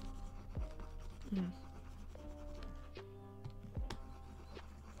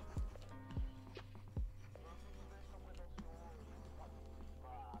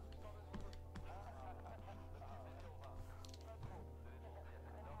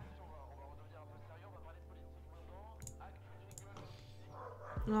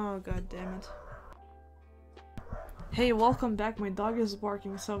 Oh, god damn it. Hey, welcome back. My dog is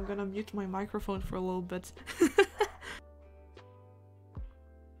barking, so I'm gonna mute my microphone for a little bit.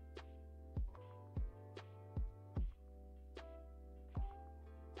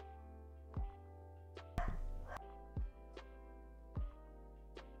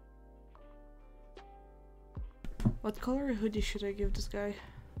 What color hoodie should I give this guy?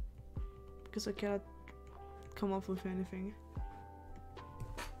 Because I can't come up with anything.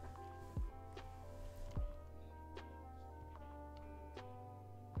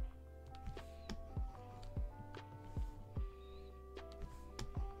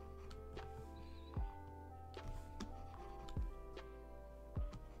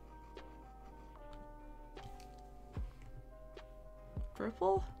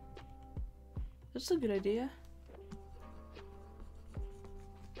 Purple? That's a good idea.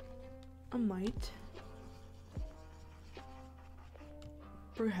 I might.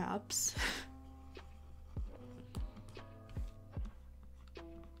 Perhaps.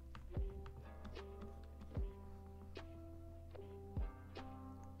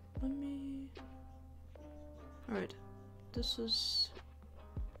 Let me... Alright. This is...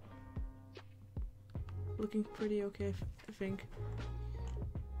 looking pretty okay, I think.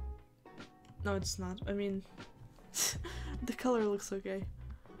 No, it's not. I mean... the color looks okay.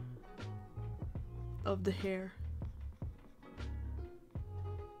 Of the hair.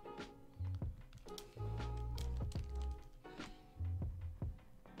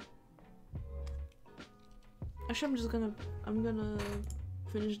 Actually, I'm gonna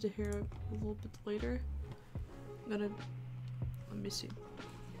finish the hair a little bit later. Let me see.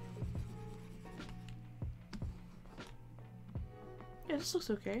 Yeah, this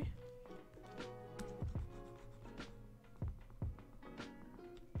looks okay.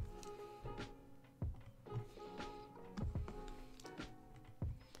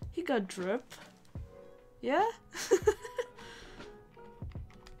 He got drip. Yeah?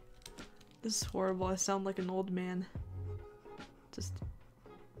 This is horrible. I sound like an old man. Just...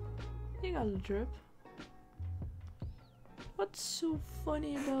 You got a drip. What's so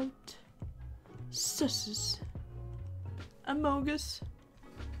funny about Sussus? Amogus.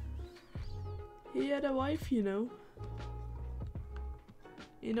 He had a wife, you know.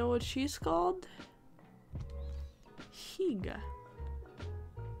 You know what she's called? Higa.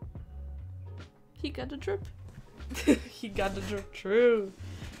 He got a drip. He got a drip, true.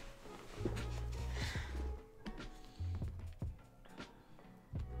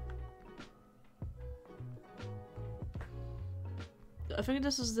 I think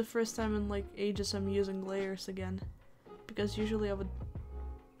this is the first time in like ages I'm using layers again. Because usually I would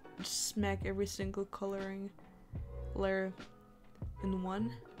just smack every single coloring layer in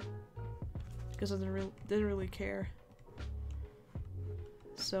one. Because I didn't really care.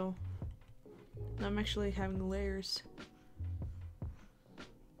 So now I'm actually having layers.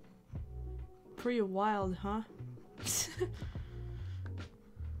 Pretty wild, huh?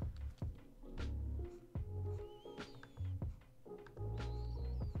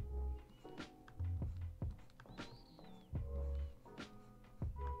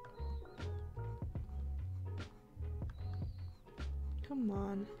 Come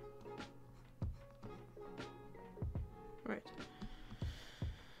on. Right.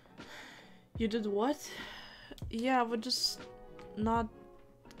 You did what? Yeah, I would just not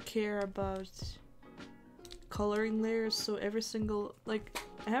care about coloring layers, so every single, like,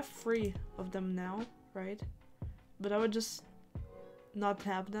 I have 3 of them now, right? But I would just not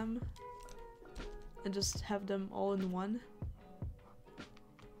have them and just have them all in one.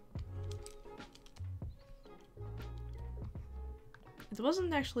 It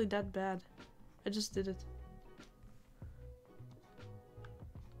wasn't actually that bad. I just did it.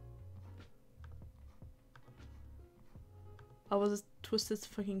 I was a twisted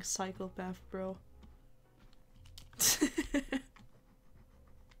fucking psychopath, bro.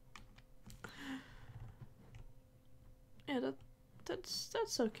 Yeah,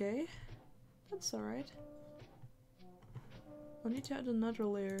 that's okay. That's alright. I need to add another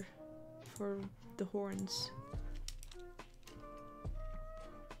layer for the horns.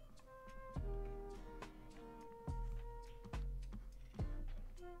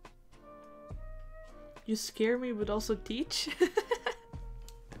 You scare me but also teach?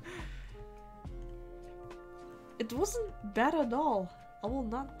 It wasn't bad at all. I will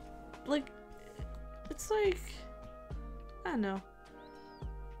not, like, it's like, I don't know.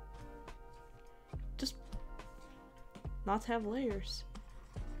 Just not have layers.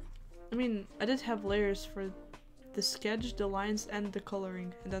 I mean, I did have layers for the sketch, the lines, and the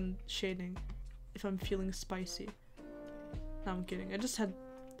coloring, and then shading, if I'm feeling spicy. No, I'm kidding. I just had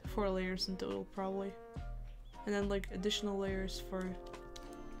 4 layers in total, probably. And then, like, additional layers for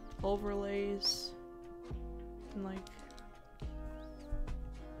overlays, and, like,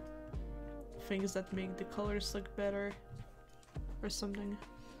 things that make the colors look better, or something.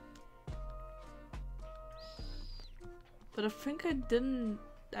 But I think I didn't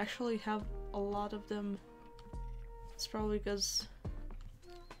actually have a lot of them. It's probably because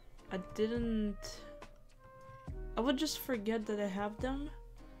I would just forget that I have them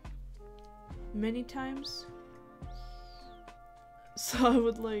many times. So I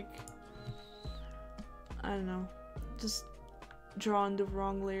would, like, I don't know, just draw on the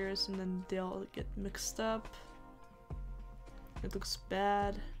wrong layers and then they'll get mixed up. It looks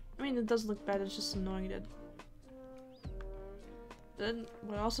bad. I mean, it doesn't look bad, it's just annoying that. Then,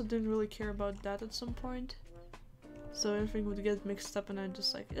 but I also didn't really care about that at some point. So everything would get mixed up and I'm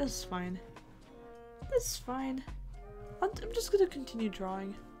just like, it's fine. It's fine. I'm just gonna continue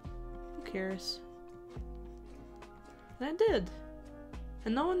drawing. Who cares? And I did.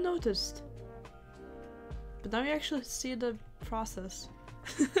 And no one noticed. But now you actually see the process.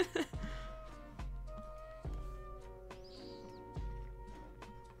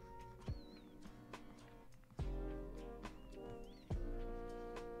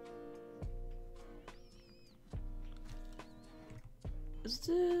 Is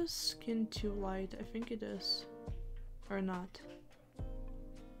the skin too light? I think it is. Or not.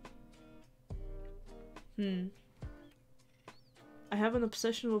 I have an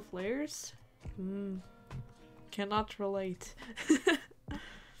obsession with layers? Cannot relate. I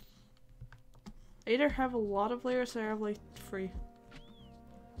either have a lot of layers or I have like 3.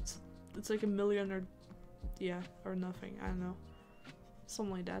 It's like a million or, yeah, or nothing. I don't know.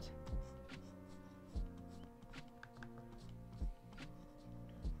 Something like that.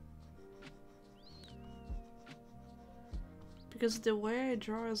 Because the way I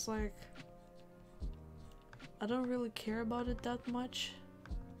draw is like, I don't really care about it that much.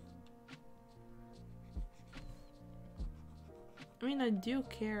 I mean, I do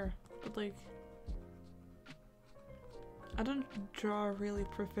care, But like, I don't draw really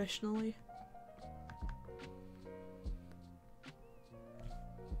professionally.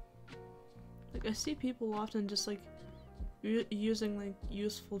 Like, I see people often just like using like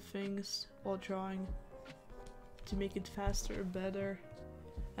useful things while drawing to make it faster or better.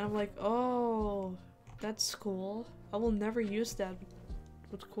 And I'm like, oh, that's cool. I will never use that,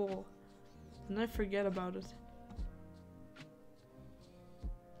 but cool. And I forget about it.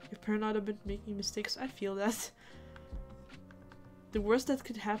 You're paranoid about making mistakes. I feel that. The worst that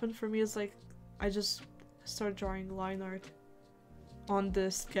could happen for me is like, I just start drawing line art on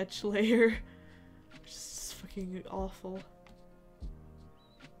the sketch layer, which is fucking awful.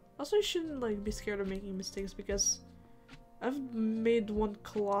 Also, you shouldn't like be scared of making mistakes, because I've made one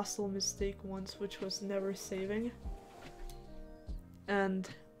colossal mistake once, which was never saving. And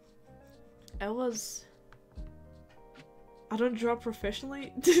I don't draw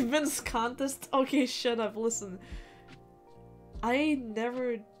professionally. Vince contest? Okay, shut up, listen. I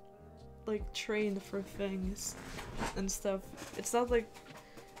never like trained for things and stuff. It's not like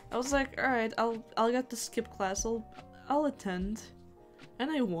I was like, alright, I'll get to skip class, I'll attend. And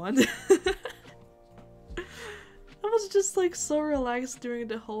I won. I was just like so relaxed during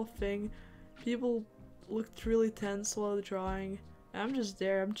the whole thing. People looked really tense while drawing. I'm just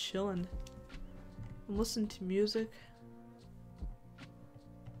there, I'm chilling. I'm listening to music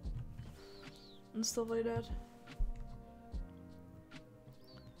and stuff like that.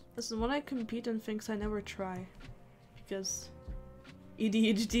 Listen, when I compete in things, I never try. Because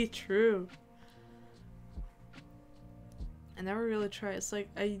ADHD, true. I never really try. It's like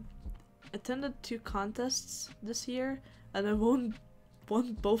I attended 2 contests this year and I won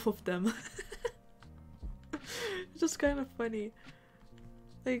both of them. It's just kind of funny.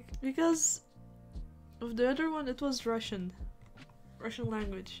 Like, because of the other one, it was Russian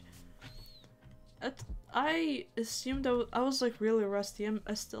language. I assumed I was like really rusty.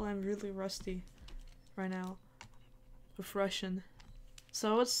 I still am really rusty right now with Russian.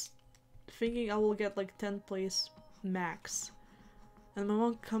 So I was thinking I will get like 10th place max. And my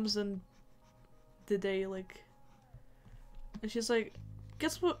mom comes in the day like, and she's like,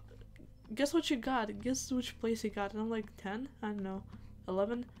 guess what you got? Guess which place you got? And I'm like, 10? I don't know.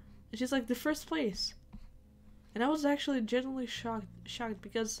 11? And she's like, the first place. And I was actually genuinely shocked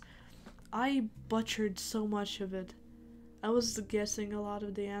because I butchered so much of it. I was guessing a lot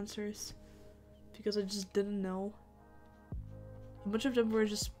of the answers because I just didn't know. A bunch of them were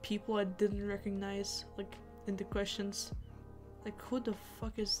just people I didn't recognize, like, in the questions. Like, who the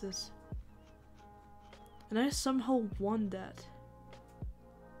fuck is this? And I somehow won that.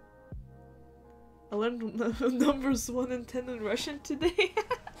 I learned numbers 1 and 10 in Russian today.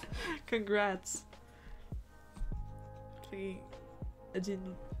 Congrats. 3, 1,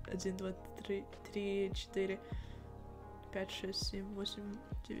 1, 2, 3, 3, 4, 5, 6, 7,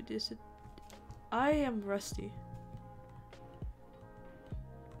 8, 9, 10. I am rusty.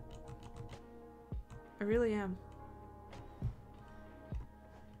 I really am.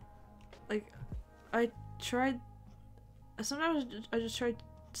 Like, sometimes I just tried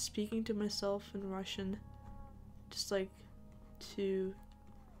speaking to myself in Russian, just like to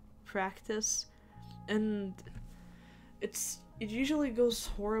practice, and it usually goes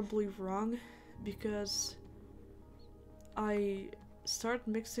horribly wrong because I start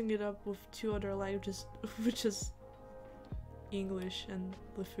mixing it up with 2 other languages, which is English and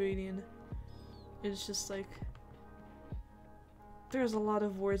Lithuanian. It's just like there's a lot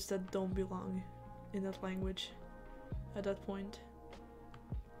of words that don't belong in that language at that point.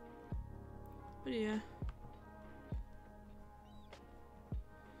 But yeah.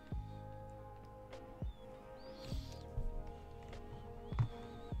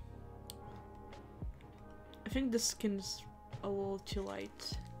 I think the skin's a little too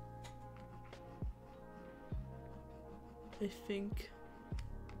light. I think.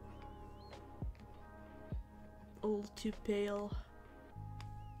 A little too pale.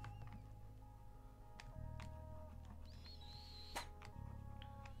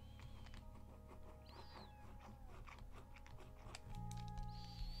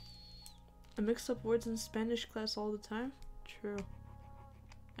 I mix up words in Spanish class all the time. True.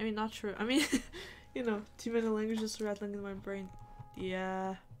 I mean, not true. I mean, you know, too many languages rattling in my brain.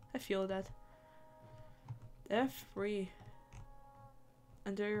 Yeah, I feel that. F3.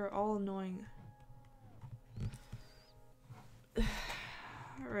 And they're all annoying.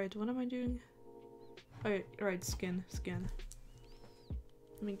 Alright, what am I doing? Alright, skin.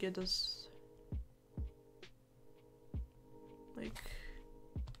 Let me get this. Like...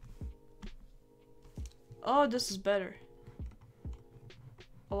 Oh, this is better.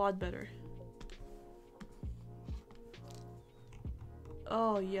 A lot better.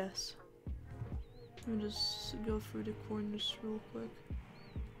 Oh, yes. Let me just go through the corners real quick.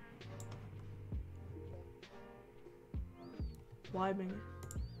 Vibing.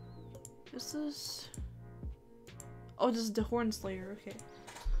 This is... Oh, this is the Horns layer, okay.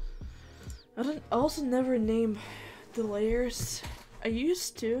 I also never name the layers. I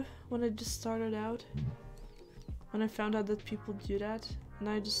used to, when I just started out. When I found out that people do that, and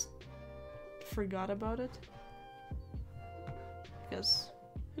I just forgot about it. Because,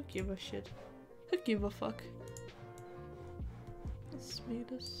 who give a shit? Who give a fuck? Let's make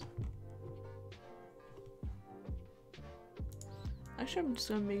this. Actually, I'm just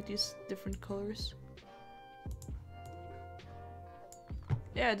gonna make these different colors.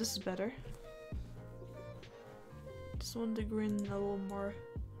 Yeah, this is better. Just want the green a little more.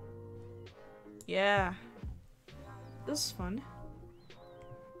 Yeah. This is fun.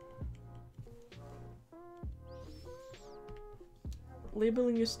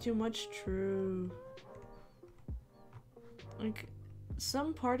 Labeling is too much, true. Like,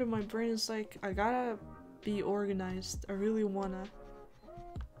 some part of my brain is like, I gotta be organized. I really wanna.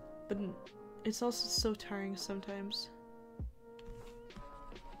 But it's also so tiring sometimes.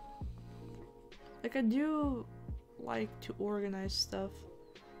 Like, I do like to organize stuff.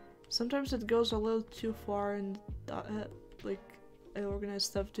 Sometimes it goes a little too far, and like, I organize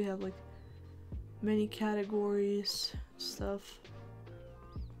stuff to have like many categories, stuff,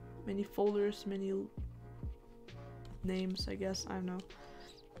 many folders, many names, I guess, I don't know.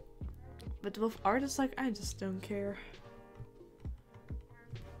 But with art, it's like, I just don't care.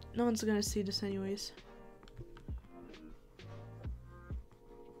 No one's gonna see this anyways.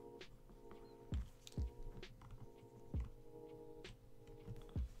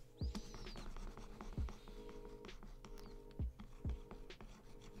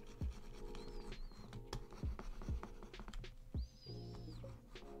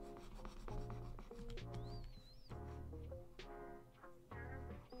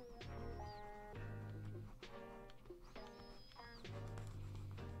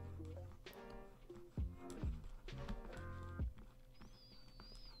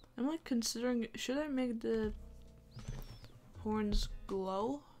 I'm like considering, should I make the horns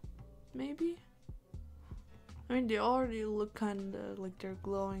glow? Maybe? I mean, they already look kinda like they're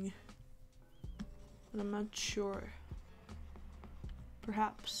glowing. But I'm not sure.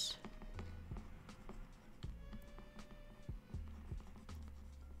 Perhaps.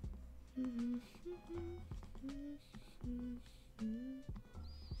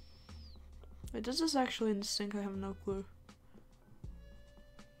 Wait, this is actually in sync, I have no clue.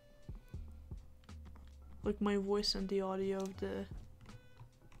 Like my voice and the audio of the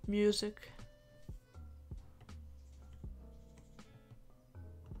music.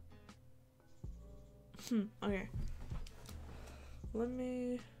 Okay. Let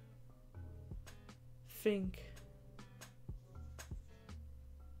me think.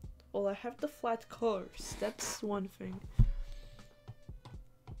 Well, I have the flat colors, that's one thing.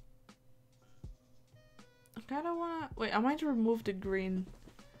 I kinda wanna... Wait, I might remove the green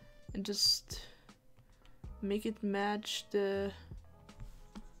and just make it match the...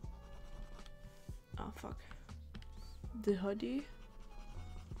 Oh, fuck. The hoodie.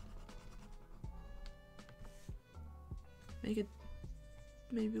 Make it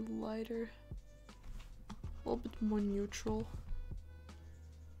maybe lighter. A little bit more neutral.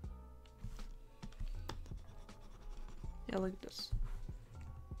 Yeah, like this.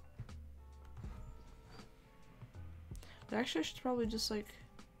 But actually, I should probably just like...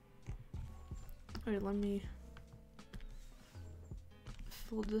 Wait, let me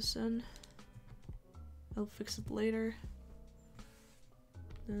fill this in. I'll fix it later.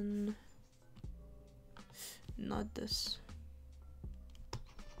 Then... Not this.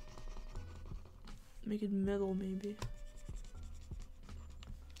 Make it middle, maybe.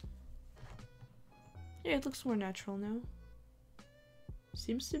 Yeah, it looks more natural now.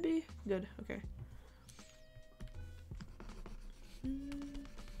 Seems to be? Good, okay.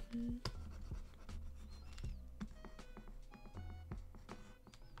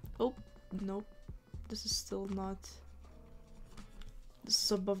 Oh, nope. This is still not... This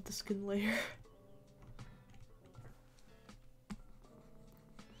is above the skin layer.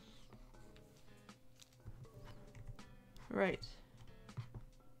 Right.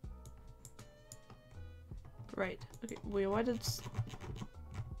 Right. Okay, wait, why did...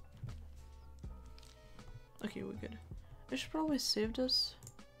 Okay, we're good. I should probably save this.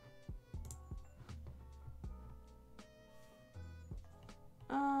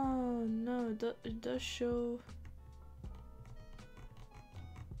 Oh no, it does show...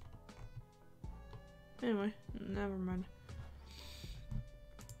 Anyway, never mind.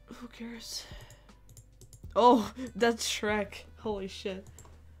 Who cares? Oh, that's Shrek. Holy shit.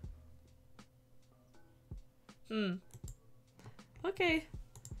 Okay.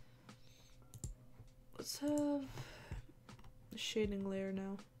 Let's have a shading layer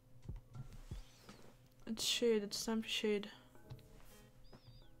now. It's shade, it's time to shade.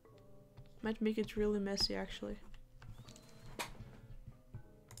 Might make it really messy actually.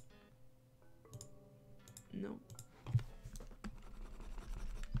 No.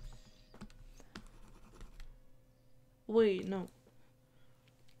 Wait, no.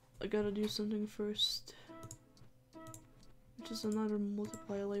 I gotta do something first. Which is another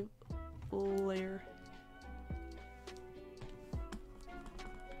multiply layer.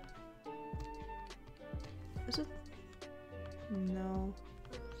 Is it? No.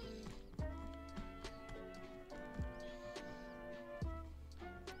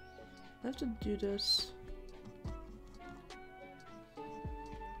 I have to do this.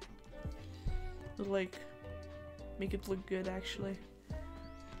 Like, make it look good actually.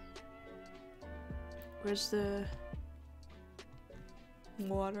 Where's the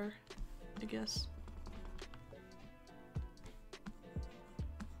water, I guess?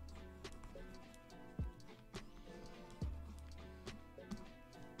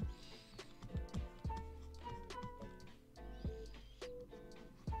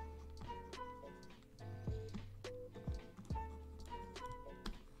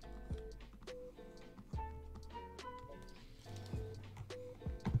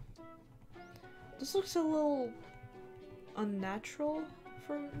 This looks a little unnatural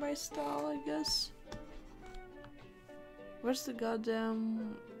for my style, I guess. Where's the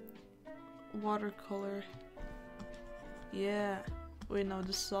goddamn watercolor? Yeah. Wait, no,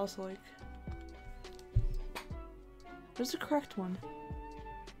 this is also like... Where's the correct one?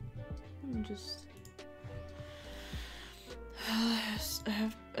 Just...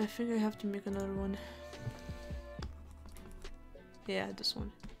 I think I have to make another one. Yeah, this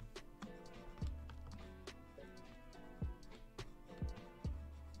one.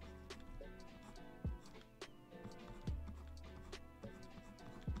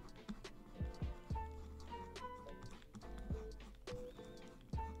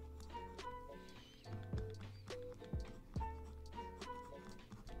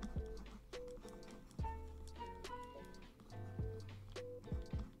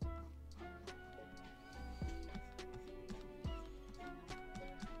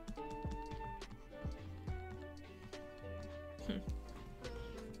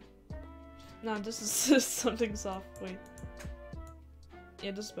 No, this is just something soft. Wait. Yeah,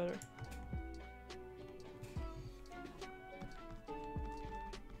 this is better.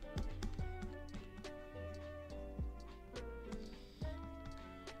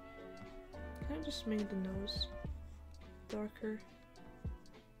 Can I just make the nose darker?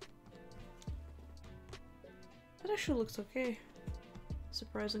 That actually looks okay,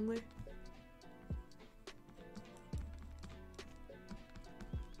 surprisingly.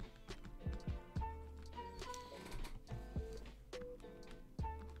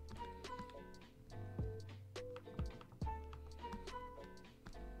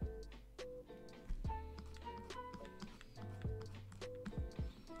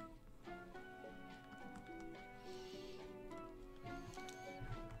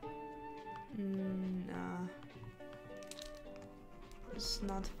 Nah. It's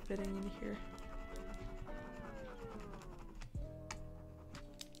not fitting in here.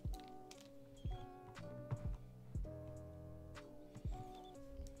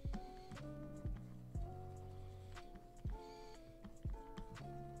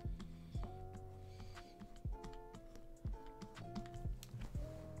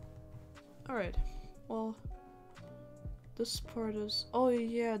 Alright, well, this part is... Oh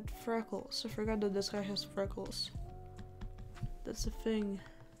yeah, freckles. I forgot that this guy has freckles. That's a thing.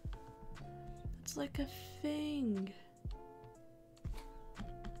 It's like a thing.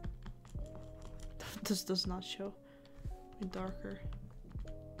 This does not show. Be darker.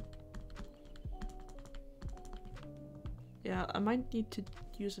 Yeah, I might need to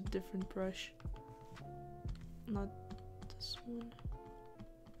use a different brush. Not this one.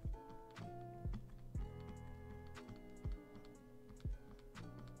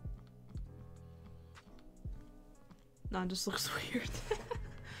 Nah, this looks weird.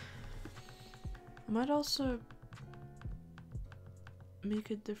 I might also make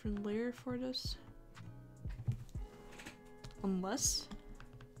a different layer for this. Unless...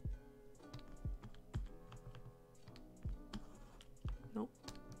 Nope.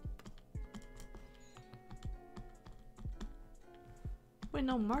 Wait,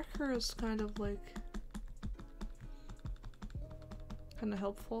 no, marker is kind of like kind of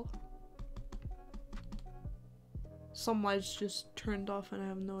helpful. Some lights just turned off and I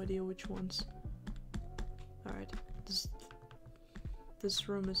have no idea which ones. Alright, this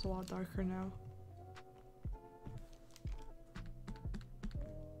room is a lot darker now.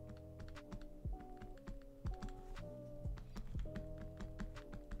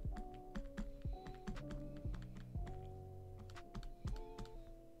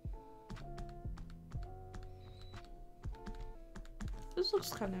 This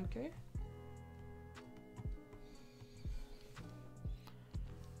looks kind of okay.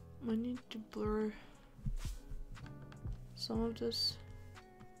 I need to blur some of this.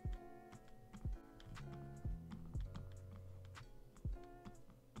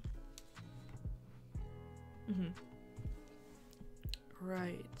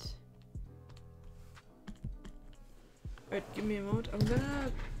 Right. Alright, give me a moment. I'm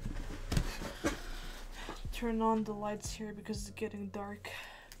gonna turn on the lights here because it's getting dark.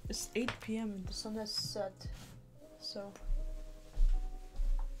 It's 8 p.m. and the sun has set, so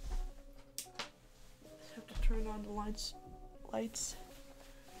I have to turn on the lights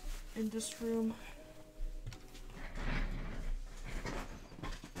in this room.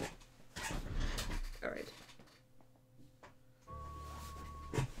 Alright.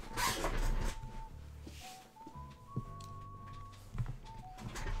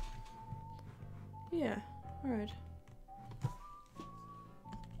 Yeah, alright.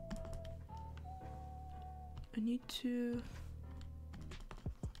 I need to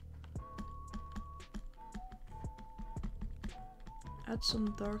add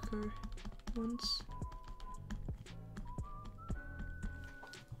some darker ones.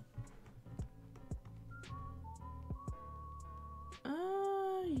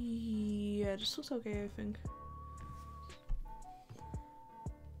 Yeah, this looks okay, I think.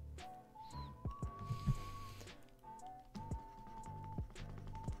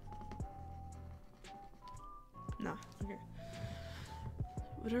 Nah, okay.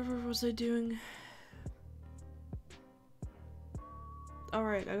 Whatever was I doing?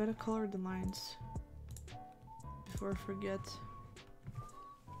 Alright, I gotta color the lines before I forget.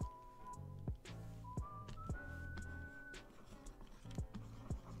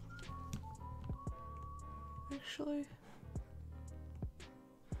 Actually,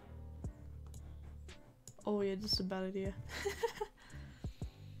 oh yeah, this is a bad idea.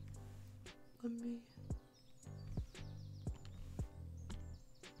 Let me.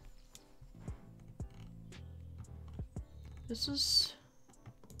 This is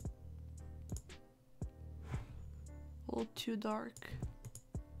a little too dark.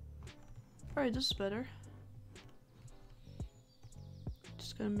 Alright, this is better.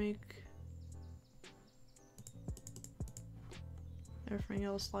 Just gonna make everything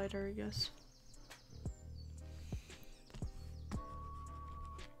else lighter, I guess.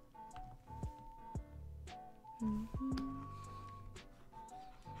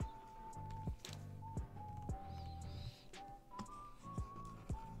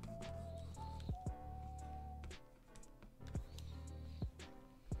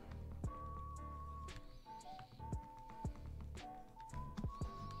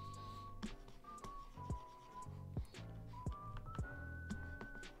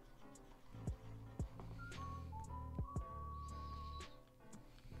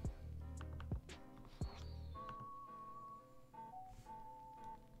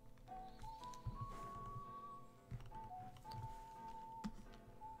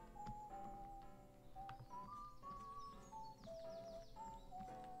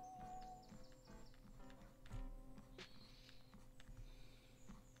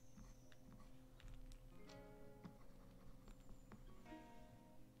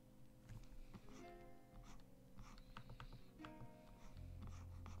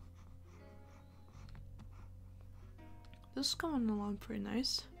 This is coming along pretty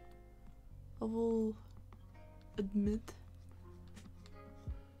nice, I will admit.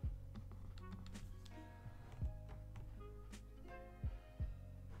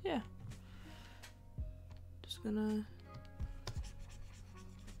 Yeah. Just gonna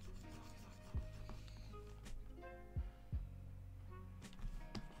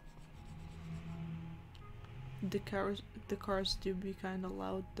the cars do be kinda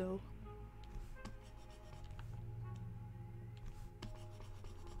loud though.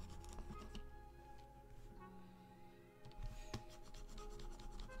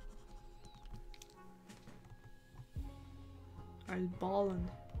 Alright, ballin'.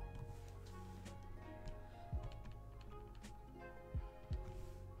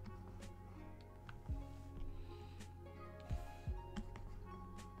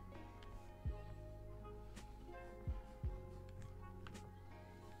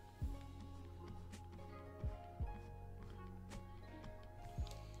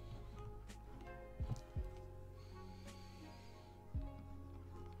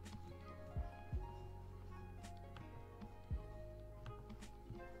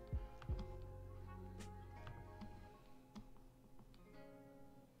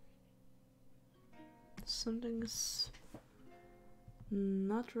 Something's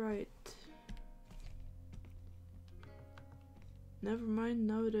not right. Never mind,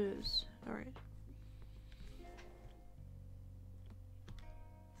 now it is. Alright.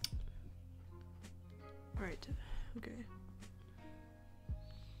 Alright, okay.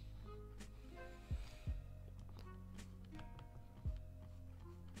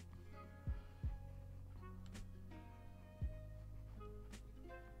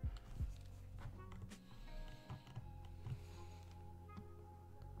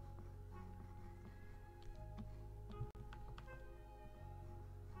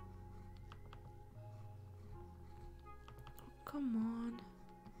 Come on.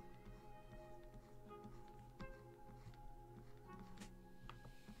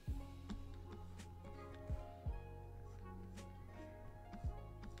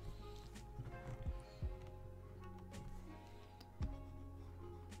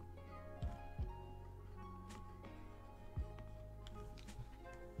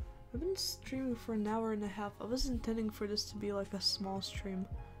 I've been streaming for an hour and a half. I was intending for this to be like a small stream.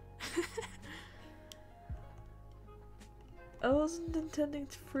 I wasn't intending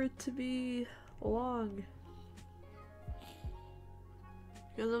for it to be long.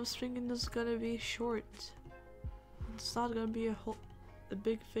 Because I was thinking this is gonna be short. It's not gonna be a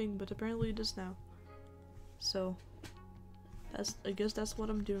big thing, but apparently it is now. So, I guess that's what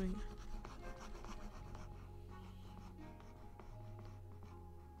I'm doing.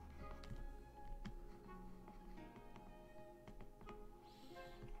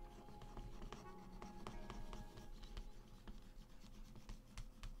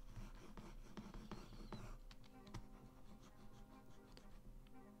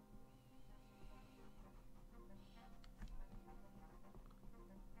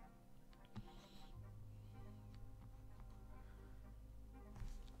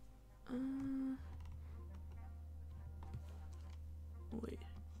 Wait.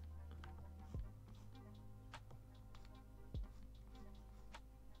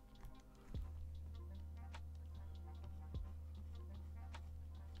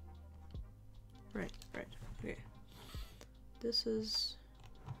 Right, okay. This is...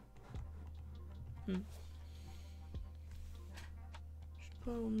 Should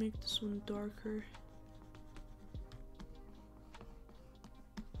probably make this one darker.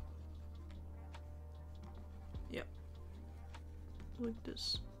 Yep. Like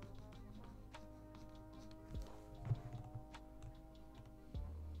this.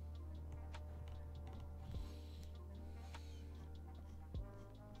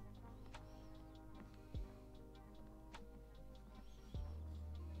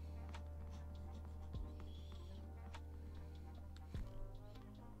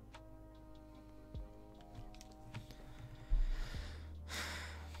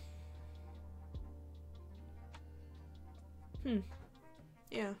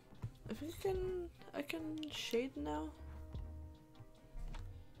 Yeah. I think I can shade now.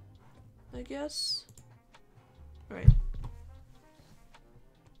 I guess. Right.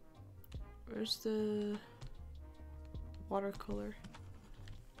 Where's the watercolor?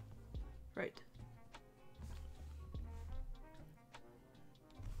 Right.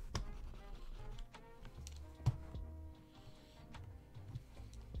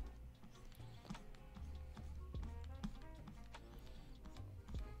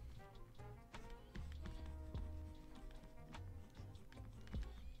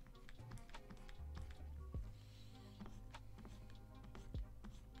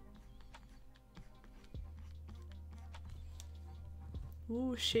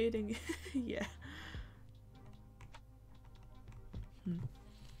 Ooh, shading. Yeah.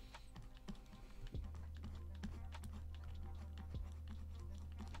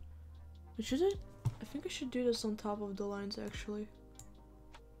 But should I think I should do this on top of the lines actually.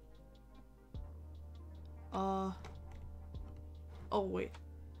 Oh wait.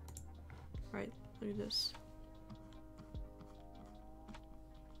 Right, look at this.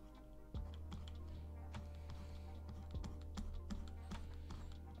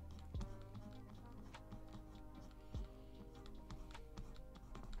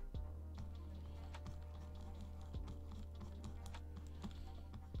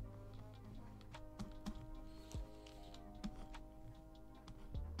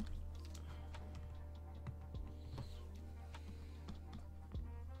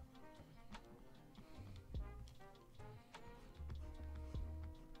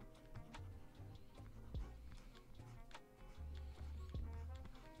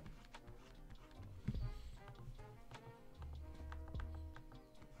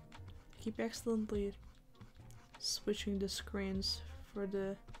 Keep accidentally switching the screens for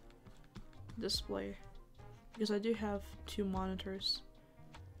the display. because I do have 2 monitors,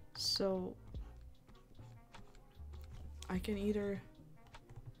 so I can either,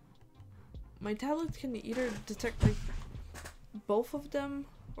 my tablet can either detect like both of them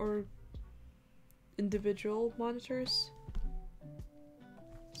or individual monitors,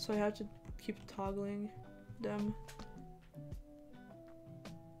 so I have to keep toggling them.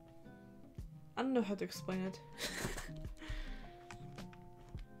 I don't know how to explain it.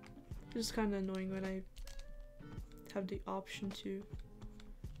 It's just kind of annoying when I have the option to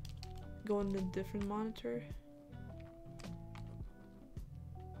go on a different monitor.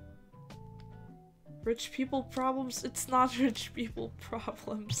 Rich people problems? It's not rich people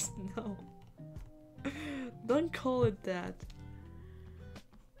problems, no. Don't call it that.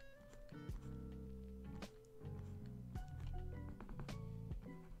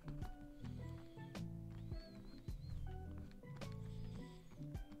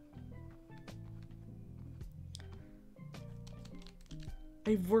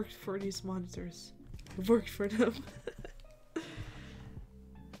 I've worked for these monitors. I've worked for them.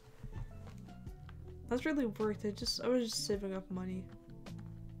 That's really worked. I was just saving up money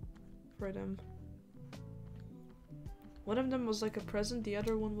for them. One of them was like a present, the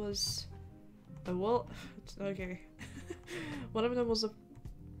other one was well, okay. One of them was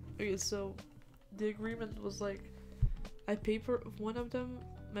okay, so the agreement was like I pay for one of them,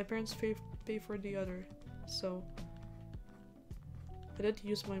 my parents pay for the other. So I did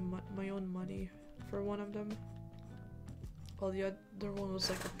use my own money for one of them, while the other one was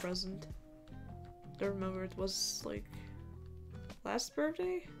like a present. I don't remember, it was like last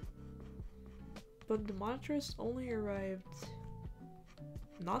birthday? But the monitors only arrived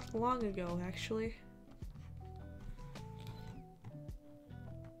not long ago, actually.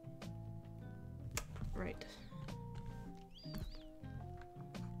 Right.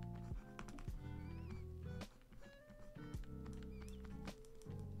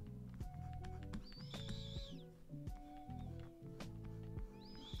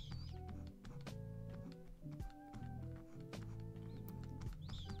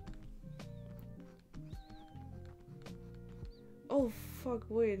 Oh fuck,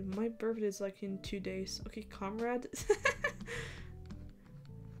 wait, my birthday is like in 2 days. Okay, comrade.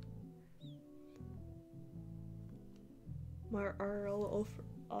 My RL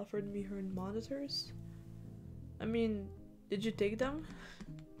offered me her monitors. I mean, did you take them?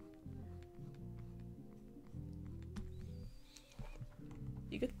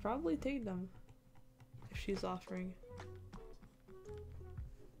 You could probably take them if she's offering.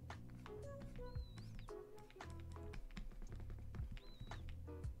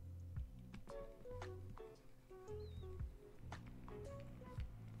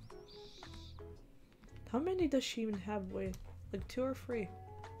 How many does she even have? Wait, like 2 or 3?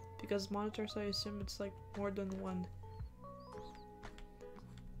 Because monitors, I assume it's like more than 1.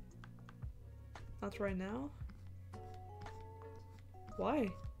 Not right now?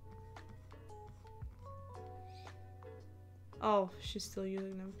 Why? Oh, she's still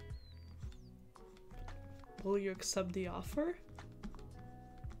using them. Will you accept the offer?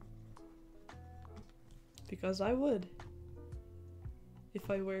 Because I would. If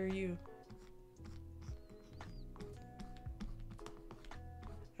I were you.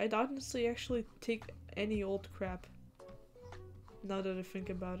 I'd honestly actually take any old crap. Now that I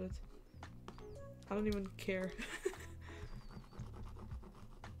think about it. I don't even care.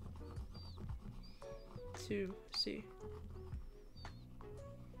 2, see.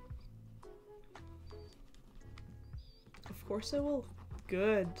 Of course I will.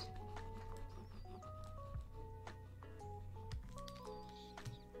 Good.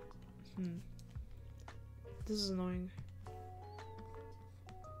 This is annoying.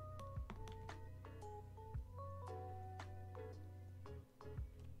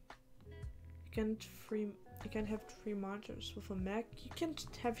 You can't have 3 monitors with a Mac. You can't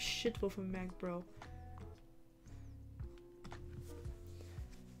have shit with a Mac, bro.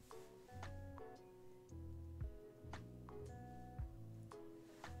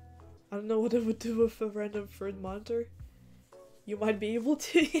 I don't know what I would do with a random 3rd monitor. You might be able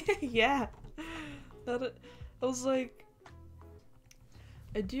to. Yeah. I was like,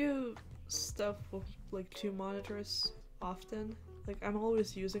 I do stuff with like 2 monitors often. Like I'm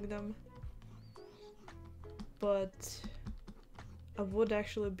always using them. But I would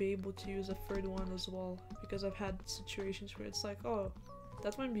actually be able to use a 3rd one as well, because I've had situations where it's like, oh,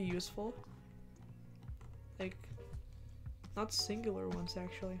 that might be useful. Like, not singular ones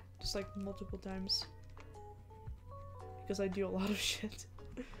actually, just like multiple times. Because I do a lot of shit.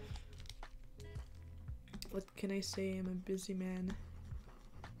 What can I say? I'm a busy man.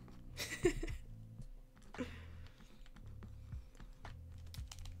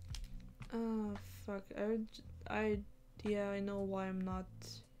 Oh, fuck. Yeah, I know why I'm not.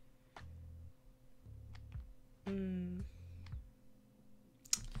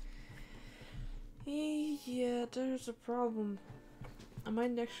 Yeah, there's a problem. I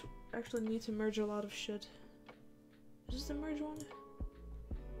might actually need to merge a lot of shit. Is this the merge one?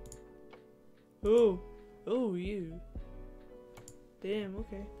 Oh. Oh, you. Damn,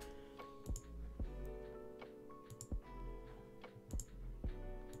 okay.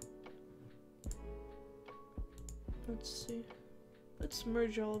 Let's see. Let's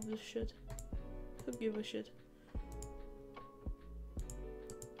merge all of this shit. Who give a shit?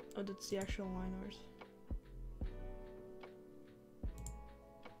 Oh, that's the actual line art.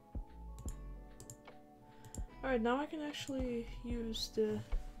 Alright, now I can actually use the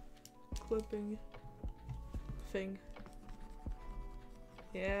clipping thing.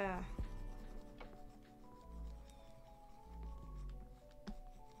 Yeah.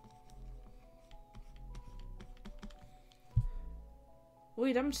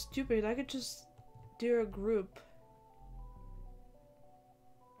 Wait, I'm stupid. I could just do a group.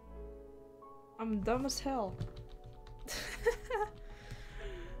 I'm dumb as hell.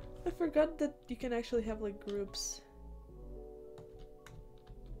 I forgot that you can actually have like groups.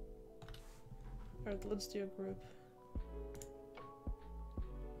 Alright, let's do a group.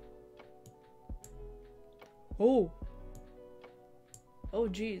 Oh! Oh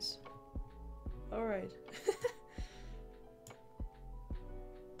jeez. Alright.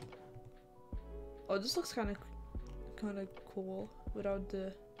 Oh, this looks kinda cool without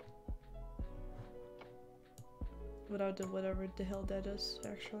the whatever the hell that is,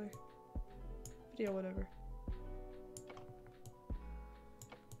 actually. But yeah, whatever.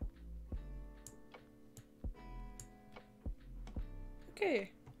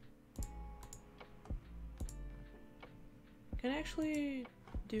 Okay. Can I actually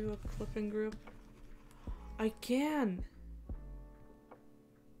do a clipping group? I can!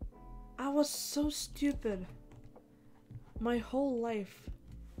 I was so stupid. My whole life.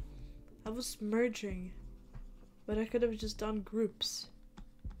 I was merging. But I could have just done groups.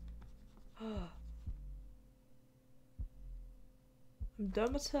 I'm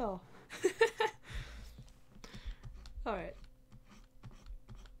dumb as hell. Alright.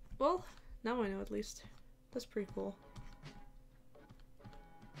 Well, now I know at least. That's pretty cool.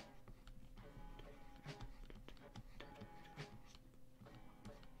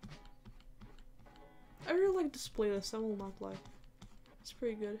 I really like this playlist, I will not lie. It's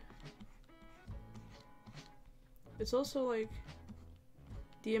pretty good. It's also like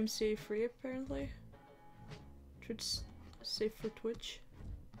DMCA free apparently. It's safe for Twitch.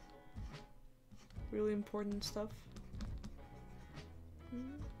 Really important stuff.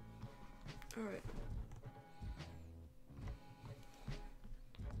 Alright.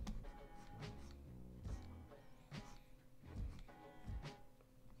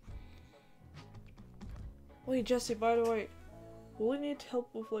 Wait, Jesse, by the way, will we need help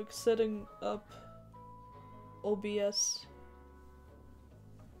with like setting up OBS?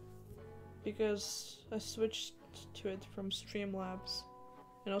 Because I switched to it from Streamlabs.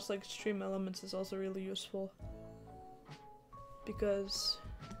 And also like Stream Elements is also really useful. Because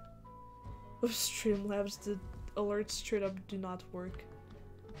with Streamlabs the alerts straight up do not work.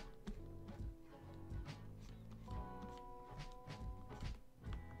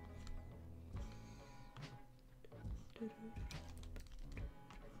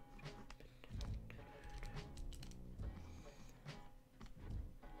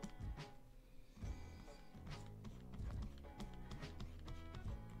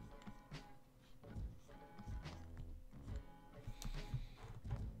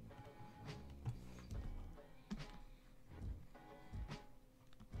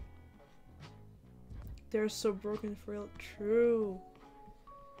 They're so broken for real. True.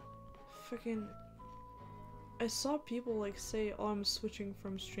 Fucking. I saw people like say, "Oh, I'm switching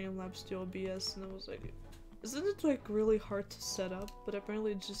from Streamlabs to OBS," and I was like, "Isn't it like really hard to set up?" But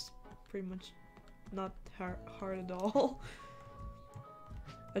apparently, it's just pretty much not hard at all.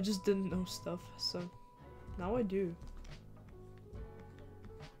 I just didn't know stuff, so now I do.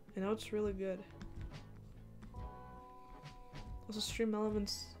 And now it's really good. Also, Stream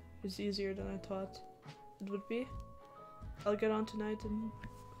Elements is easier than I thought it would be. I'll get on tonight and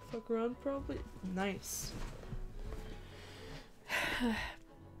fuck around probably. Nice.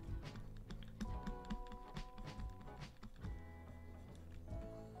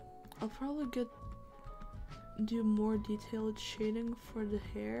 I'll probably do more detailed shading for the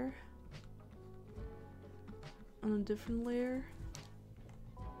hair on a different layer.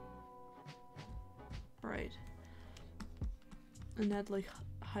 Right. And add like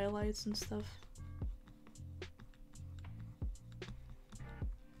highlights and stuff.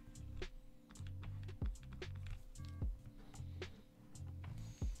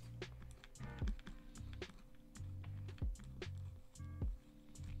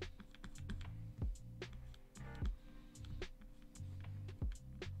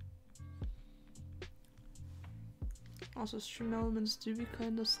 Also, stream elements do be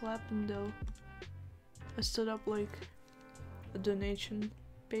kinda slapping though. I stood up like a donation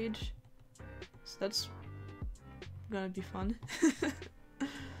page, so that's gonna be fun.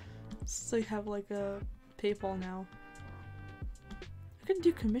 Since I have like a PayPal now. I can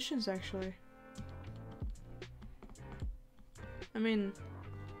do commissions actually. I mean,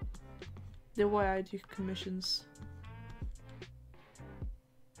 the way I do commissions.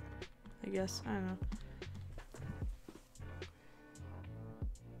 I guess, I don't know.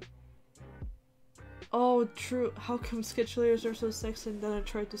 Oh, true. How come sketch layers are so sexy and then I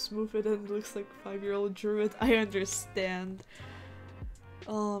tried to smooth it and it looks like 5-year-old drew it? I understand.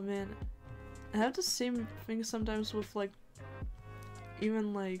 Oh man. I have the same thing sometimes with like,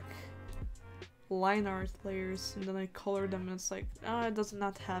 even like line art layers, and then I color them and it's like, oh, it does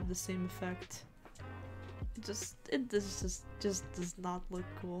not have the same effect. It just does not look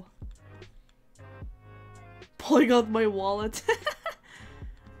cool. Pulling out my wallet.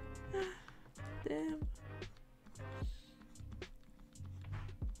 Damn.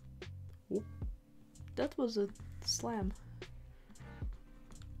 Whoop. That was a slam.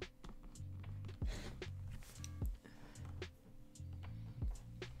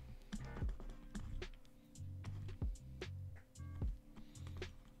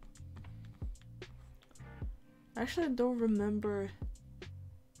 Actually, I don't remember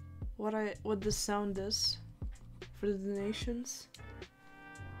what the sound is for the donations.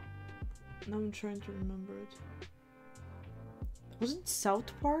 Now I'm trying to remember it. Was it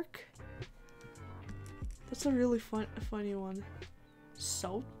South Park? That's a really funny one.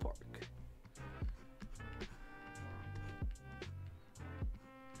 South Park.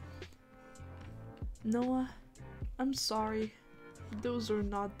 Noah, I'm sorry. Those are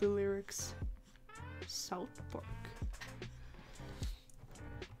not the lyrics. South Park.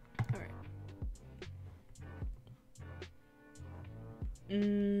 Alright.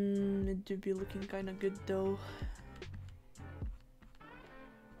 It do be looking kinda good though.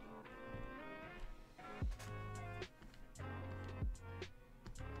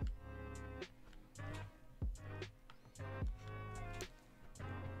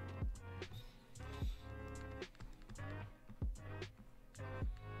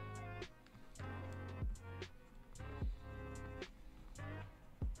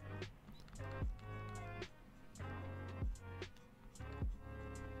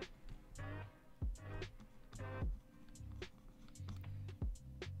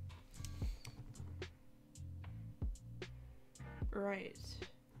 Right.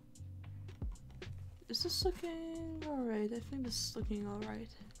 Is this looking alright? I think this is looking alright.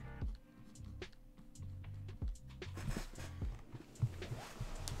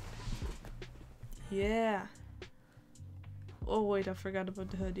 Yeah. Oh wait, I forgot about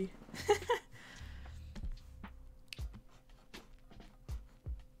the hoodie.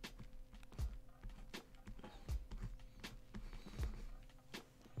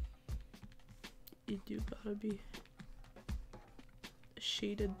 You do gotta be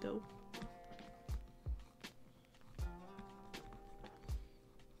shaded though.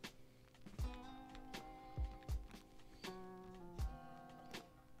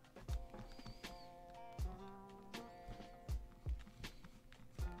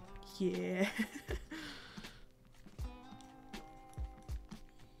 Yeah.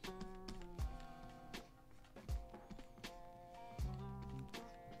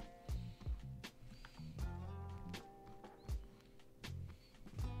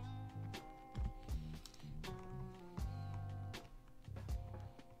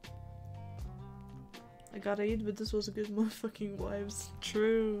 I gotta eat, but this was a good motherfucking vibes.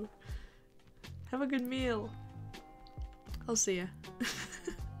 True. Have a good meal. I'll see ya.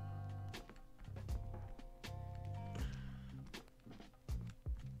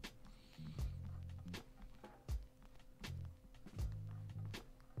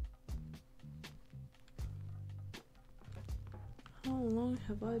 How long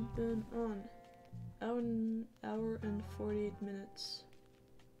have I been on? Hour and 48 minutes.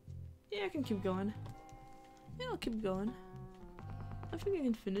 Yeah, I can keep going. Yeah, I'll keep going. I think I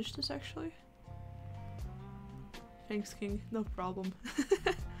can finish this actually. Thanks, King. No problem.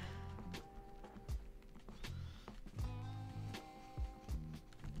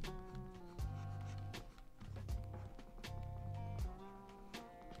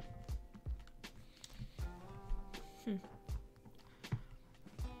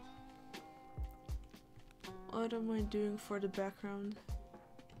 What am I doing for the background?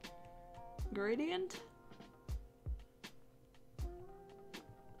 Gradient?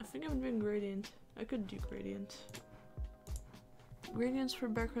 I think I'm doing gradient. I could do gradient. Gradients for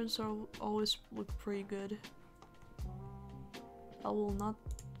backgrounds are always look pretty good. I will not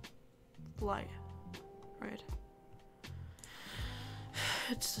lie. Right.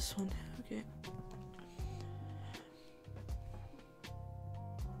 It's this one. Okay.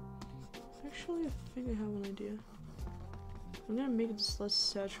 Actually, I think I have an idea. I'm gonna make this less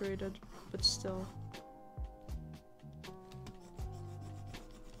saturated, but still.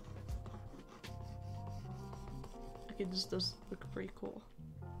 Okay, this does look pretty cool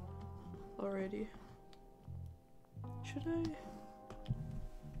already. Should I?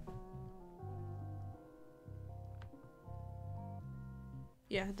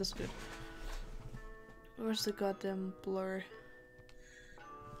 Yeah, that's good. Where's the goddamn blur?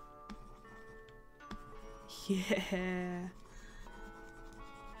 Yeah.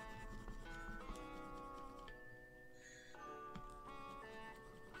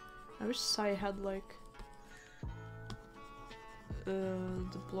 I wish I had like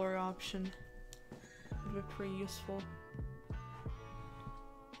the blur option. Would be pretty useful.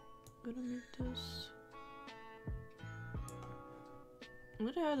 I'm gonna make this. I'm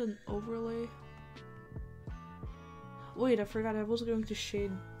gonna add an overlay. Wait, I forgot I was going to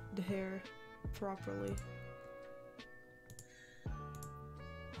shade the hair properly.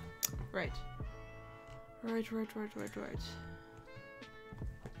 Right. Right.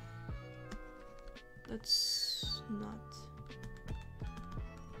 That's not.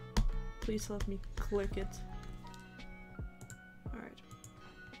 Please let me click it. Alright.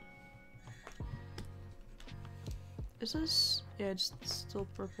 Is this? Yeah, it's still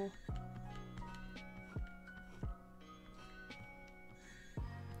purple.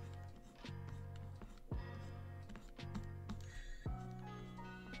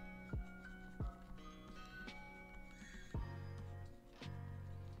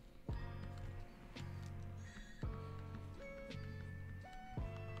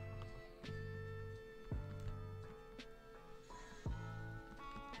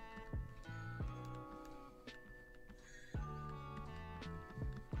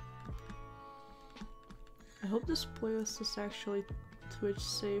 I hope this playlist is actually Twitch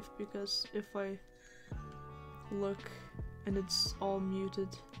safe, because if I look and it's all muted,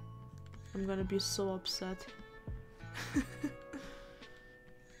 I'm gonna be so upset. But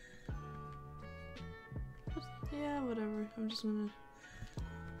yeah, whatever. I'm just gonna...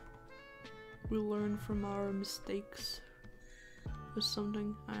 We learn from our mistakes or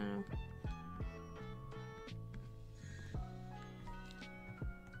something. I don't know.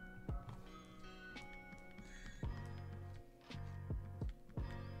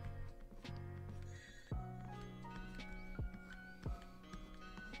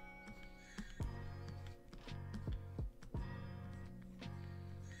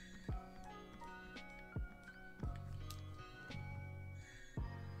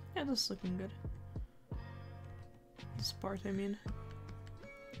 Yeah, this is looking good. This part, I mean.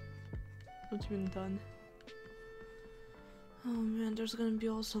 Not even done. Oh man, there's gonna be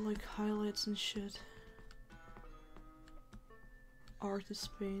also like highlights and shit. Art is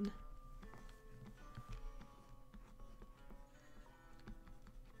pain.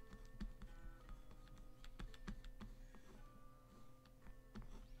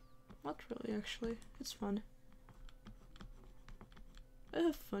 Not really, actually. It's fun. I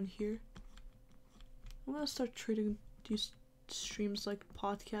have fun here. I'm gonna start treating these streams like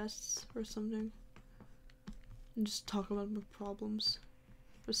podcasts or something. And just talk about my problems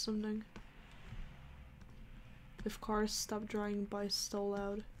or something. If cars stop driving by so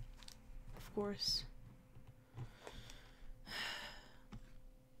loud. Of course.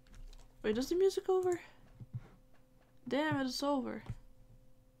 Wait, is the music over? Damn, it's over.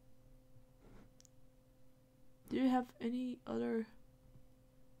 Do you have any other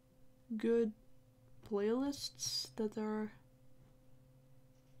good playlists that are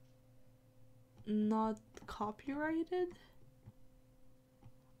not copyrighted?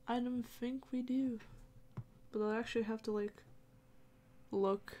 I don't think we do, but I actually have to like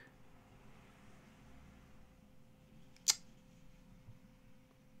look.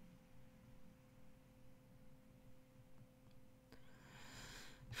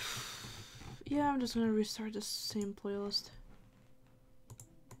 Yeah, I'm just gonna restart the same playlist.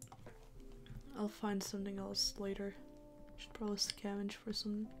 I'll find something else later. Should probably scavenge for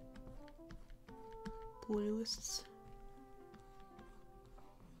some playlists.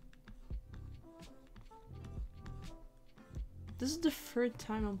 This is the third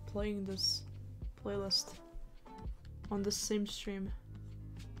time I'm playing this playlist. on the same stream.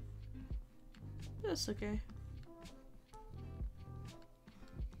 That's okay.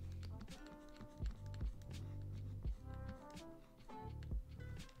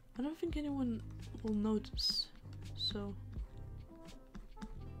 I don't think anyone will notice, so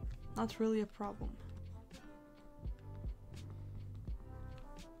not really a problem.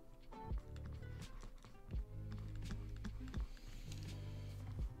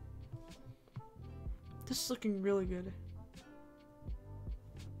 This is looking really good.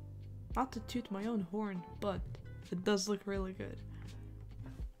 Not to toot my own horn, but it does look really good.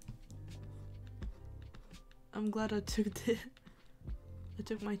 I'm glad I took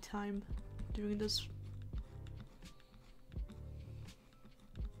my time doing this.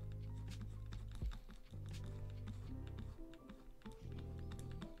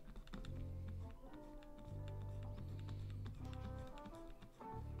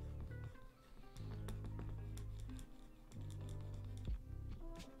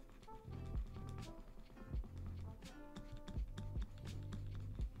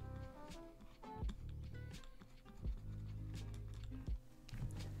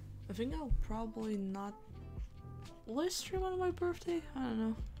 I think I'll probably not. Will I stream on my birthday? I don't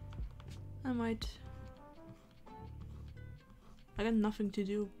know. I might. I got nothing to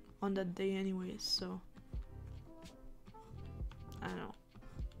do on that day anyways, so I don't know.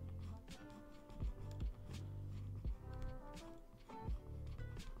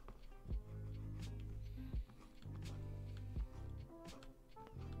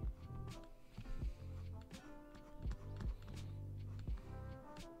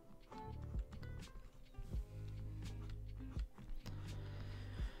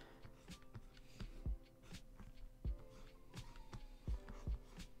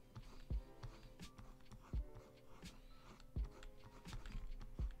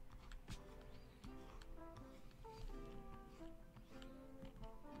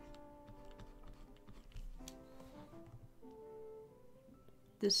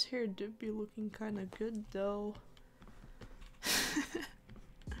 This hair did be looking kind of good though.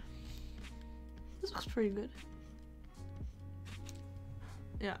 This looks pretty good.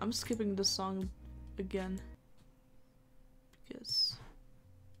 Yeah, I'm skipping the song again because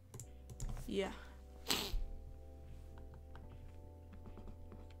yeah.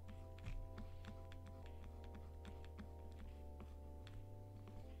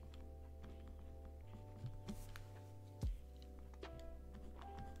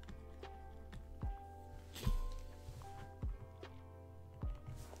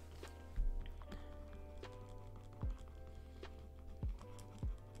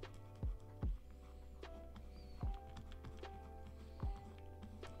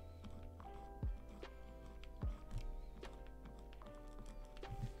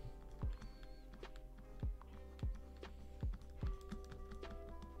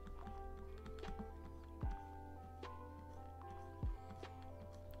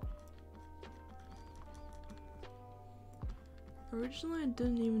 Originally I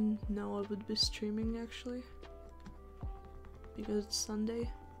didn't even know I would be streaming actually, because it's Sunday,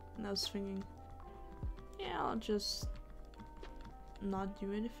 and I was thinking, yeah, I'll just not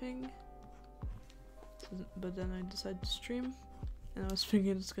do anything, but then I decided to stream, and I was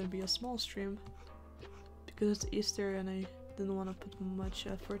thinking it's gonna be a small stream, because it's Easter and I didn't want to put much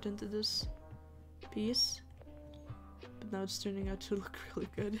effort into this piece, but now it's turning out to look really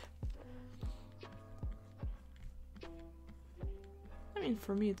good. I mean,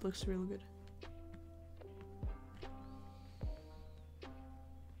 for me, it looks really good.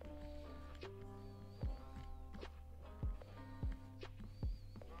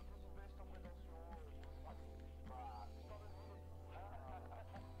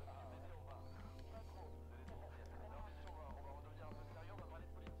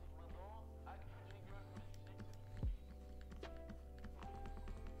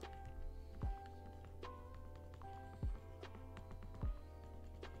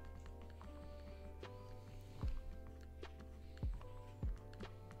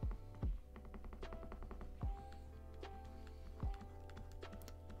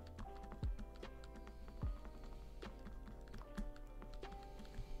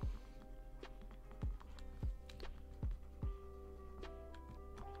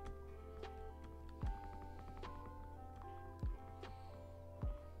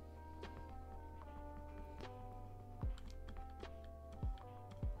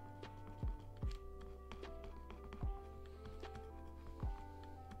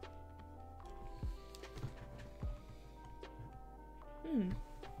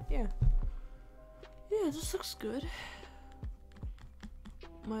 Yeah. Yeah, this looks good.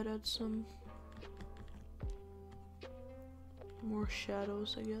 Might add some more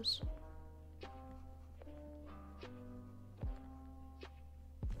shadows, I guess.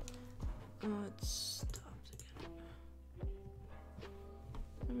 It stopped again.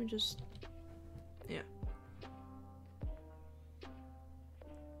 Let me just... yeah.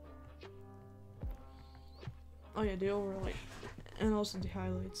 Oh yeah, the overlay. And also the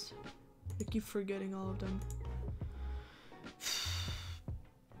highlights. I keep forgetting all of them.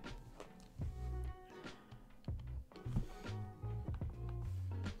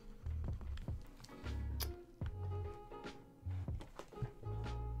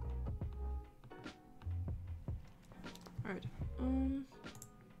 Alright,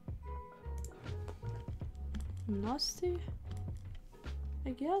 Nasty,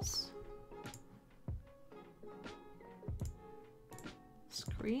 I guess.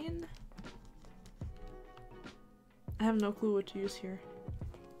 Screen? I have no clue what to use here.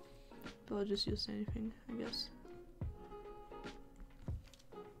 But I'll just use anything, I guess.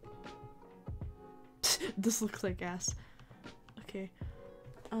 This looks like ass. Okay.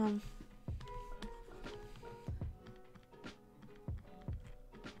 Oh,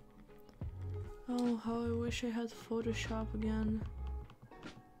 how I wish I had Photoshop again.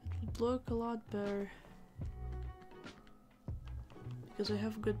 It would look a lot better. Because I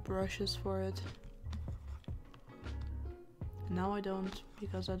have good brushes for it. Now I don't,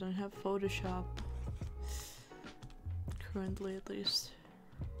 because I don't have Photoshop. Currently, at least.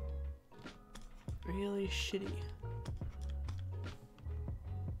 Really shitty.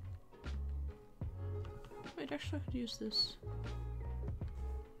 Wait, actually I could use this.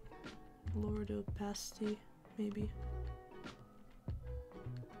 Lower the opacity, maybe.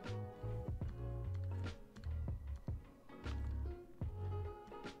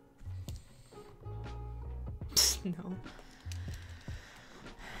 No.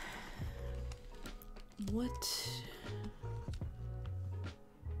 What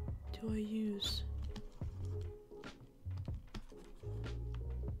do I use?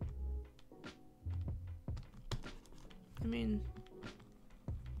 I mean,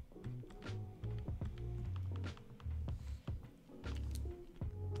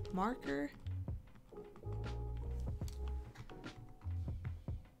 marker?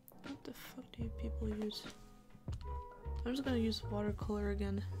 What the fuck do you people use? I'm just gonna use watercolor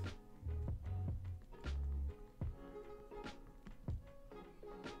again.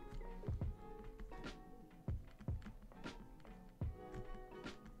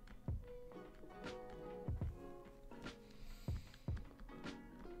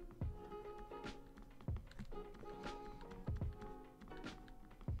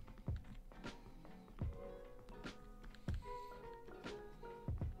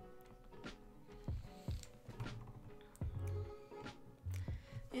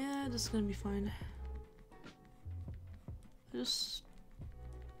 Yeah, this is gonna be fine. I just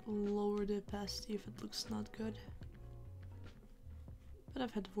lower the opacity if it looks not good. But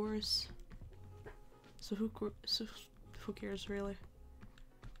I've had worse. So who cares really?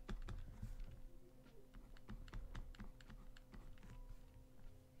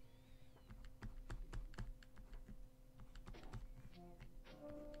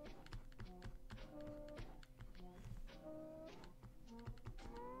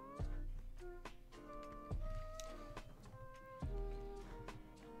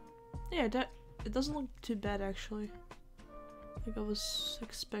 Yeah, it doesn't look too bad actually. Like I was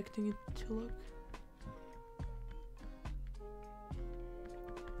expecting it to look.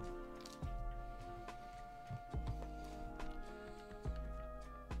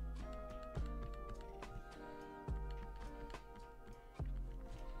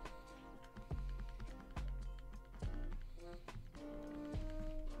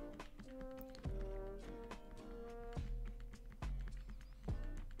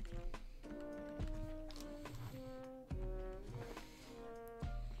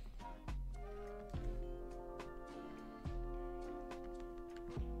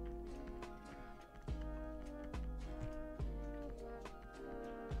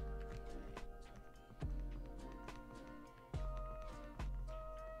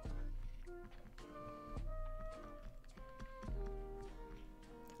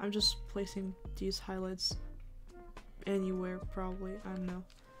 I'm just placing these highlights anywhere, probably. I don't know.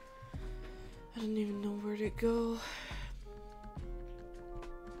 I don't even know where to go.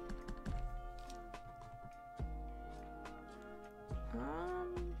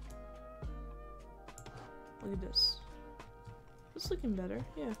 Look at this. It's looking better,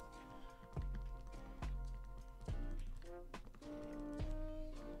 yeah.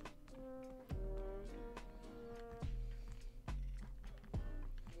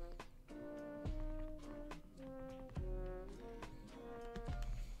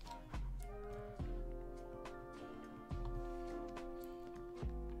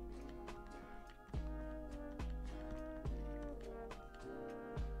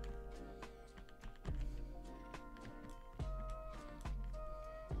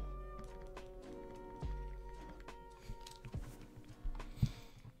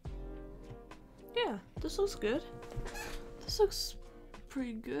 This looks good. This looks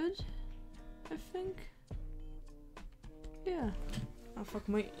pretty good, I think. Yeah. Oh fuck,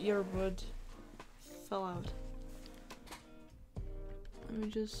 my earbud fell out. Let me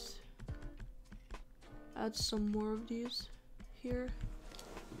just add some more of these here.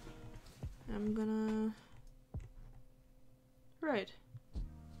 I'm gonna... Right.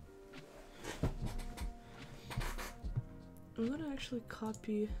 I'm gonna actually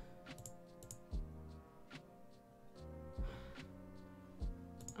copy...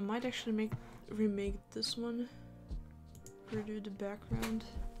 I might actually remake this one. Redo the background.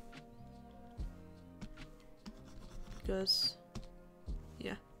 Because...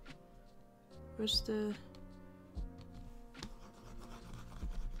 yeah. Where's the...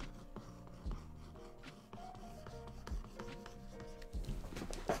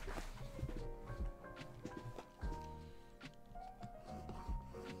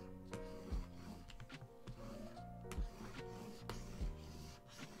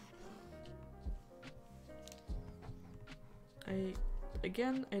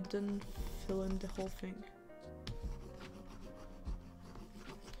 Again, I didn't fill in the whole thing.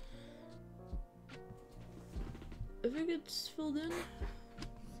 I think it's filled in.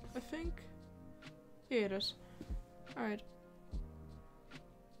 I think. Yeah, it is. Alright.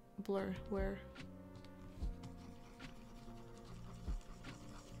 Blur, where?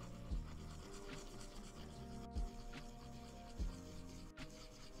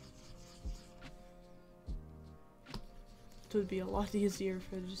 It would be a lot easier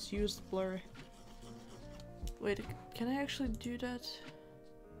if I just used blur. Wait, can I actually do that?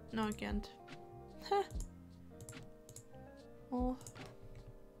 No, I can't. Heh. Oh.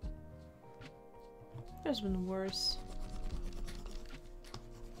 It has been worse.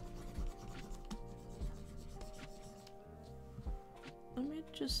 Let me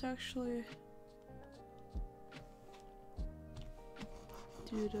just actually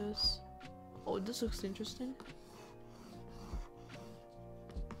do this. Oh, this looks interesting.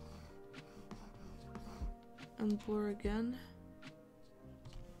 And blur again.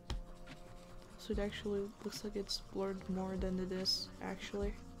 So it actually looks like it's blurred more than it is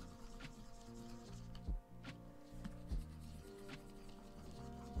actually.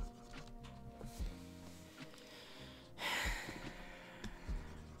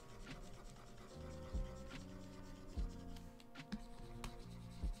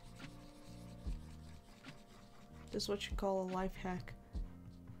 This is what you call a life hack.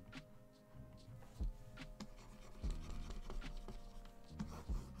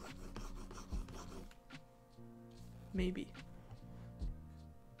 Maybe.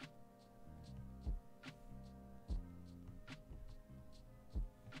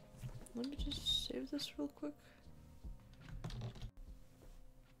 Let me just save this real quick.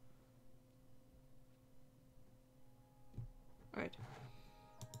 Alright.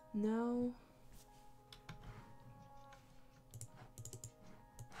 Now...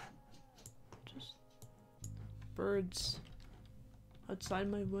 just... birds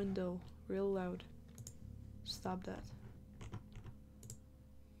outside my window, real loud. Stop that.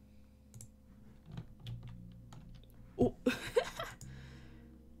 Oh!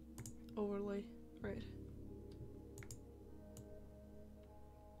 Overlay, right.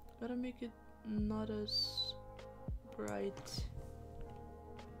 Gotta make it not as bright.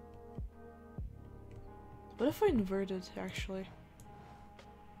 What if I invert it, actually?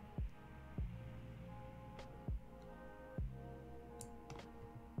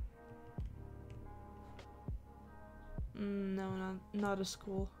 No, not as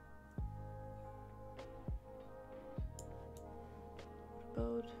cool.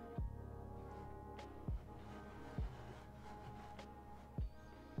 About...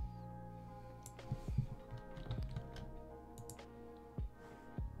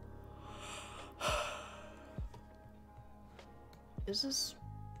 Is this...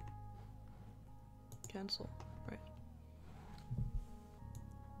 cancel? Right.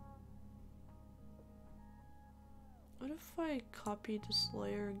 What if I copy this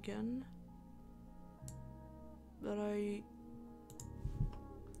layer again? But I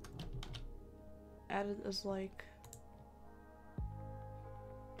add it as like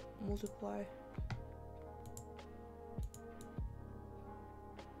multiply.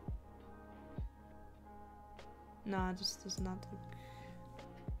 Nah, this does not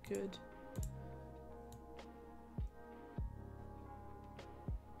look good.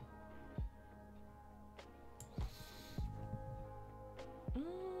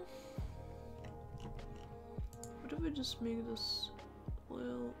 What if we just make this a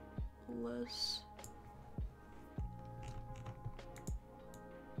little less?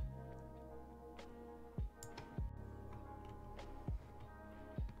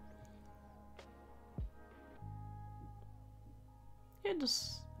 Kind of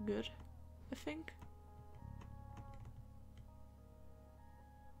good, I think.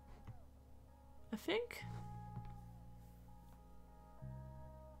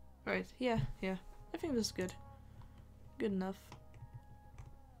 Alright, yeah. I think this is good. Good enough.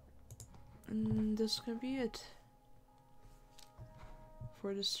 And this can be it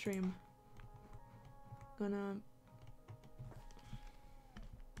for the stream. Gonna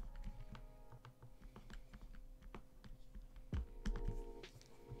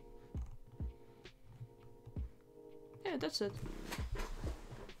yeah, that's it.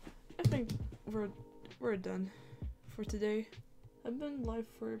 I think we're done for today. I've been live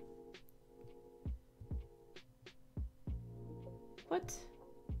for what?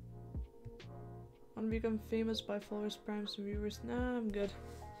 Want to become famous by followers, primes, and viewers? Nah, I'm good.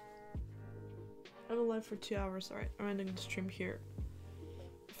 I've been live for 2 hours. Alright, I'm ending the stream here.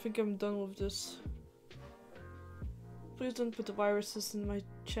 I think I'm done with this. Please don't put the viruses in my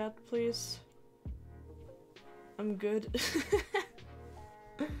chat, please. I'm good.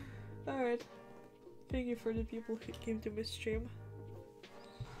 Alright. Thank you for the people who came to my stream.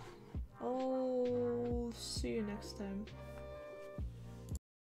 I'll see you next time.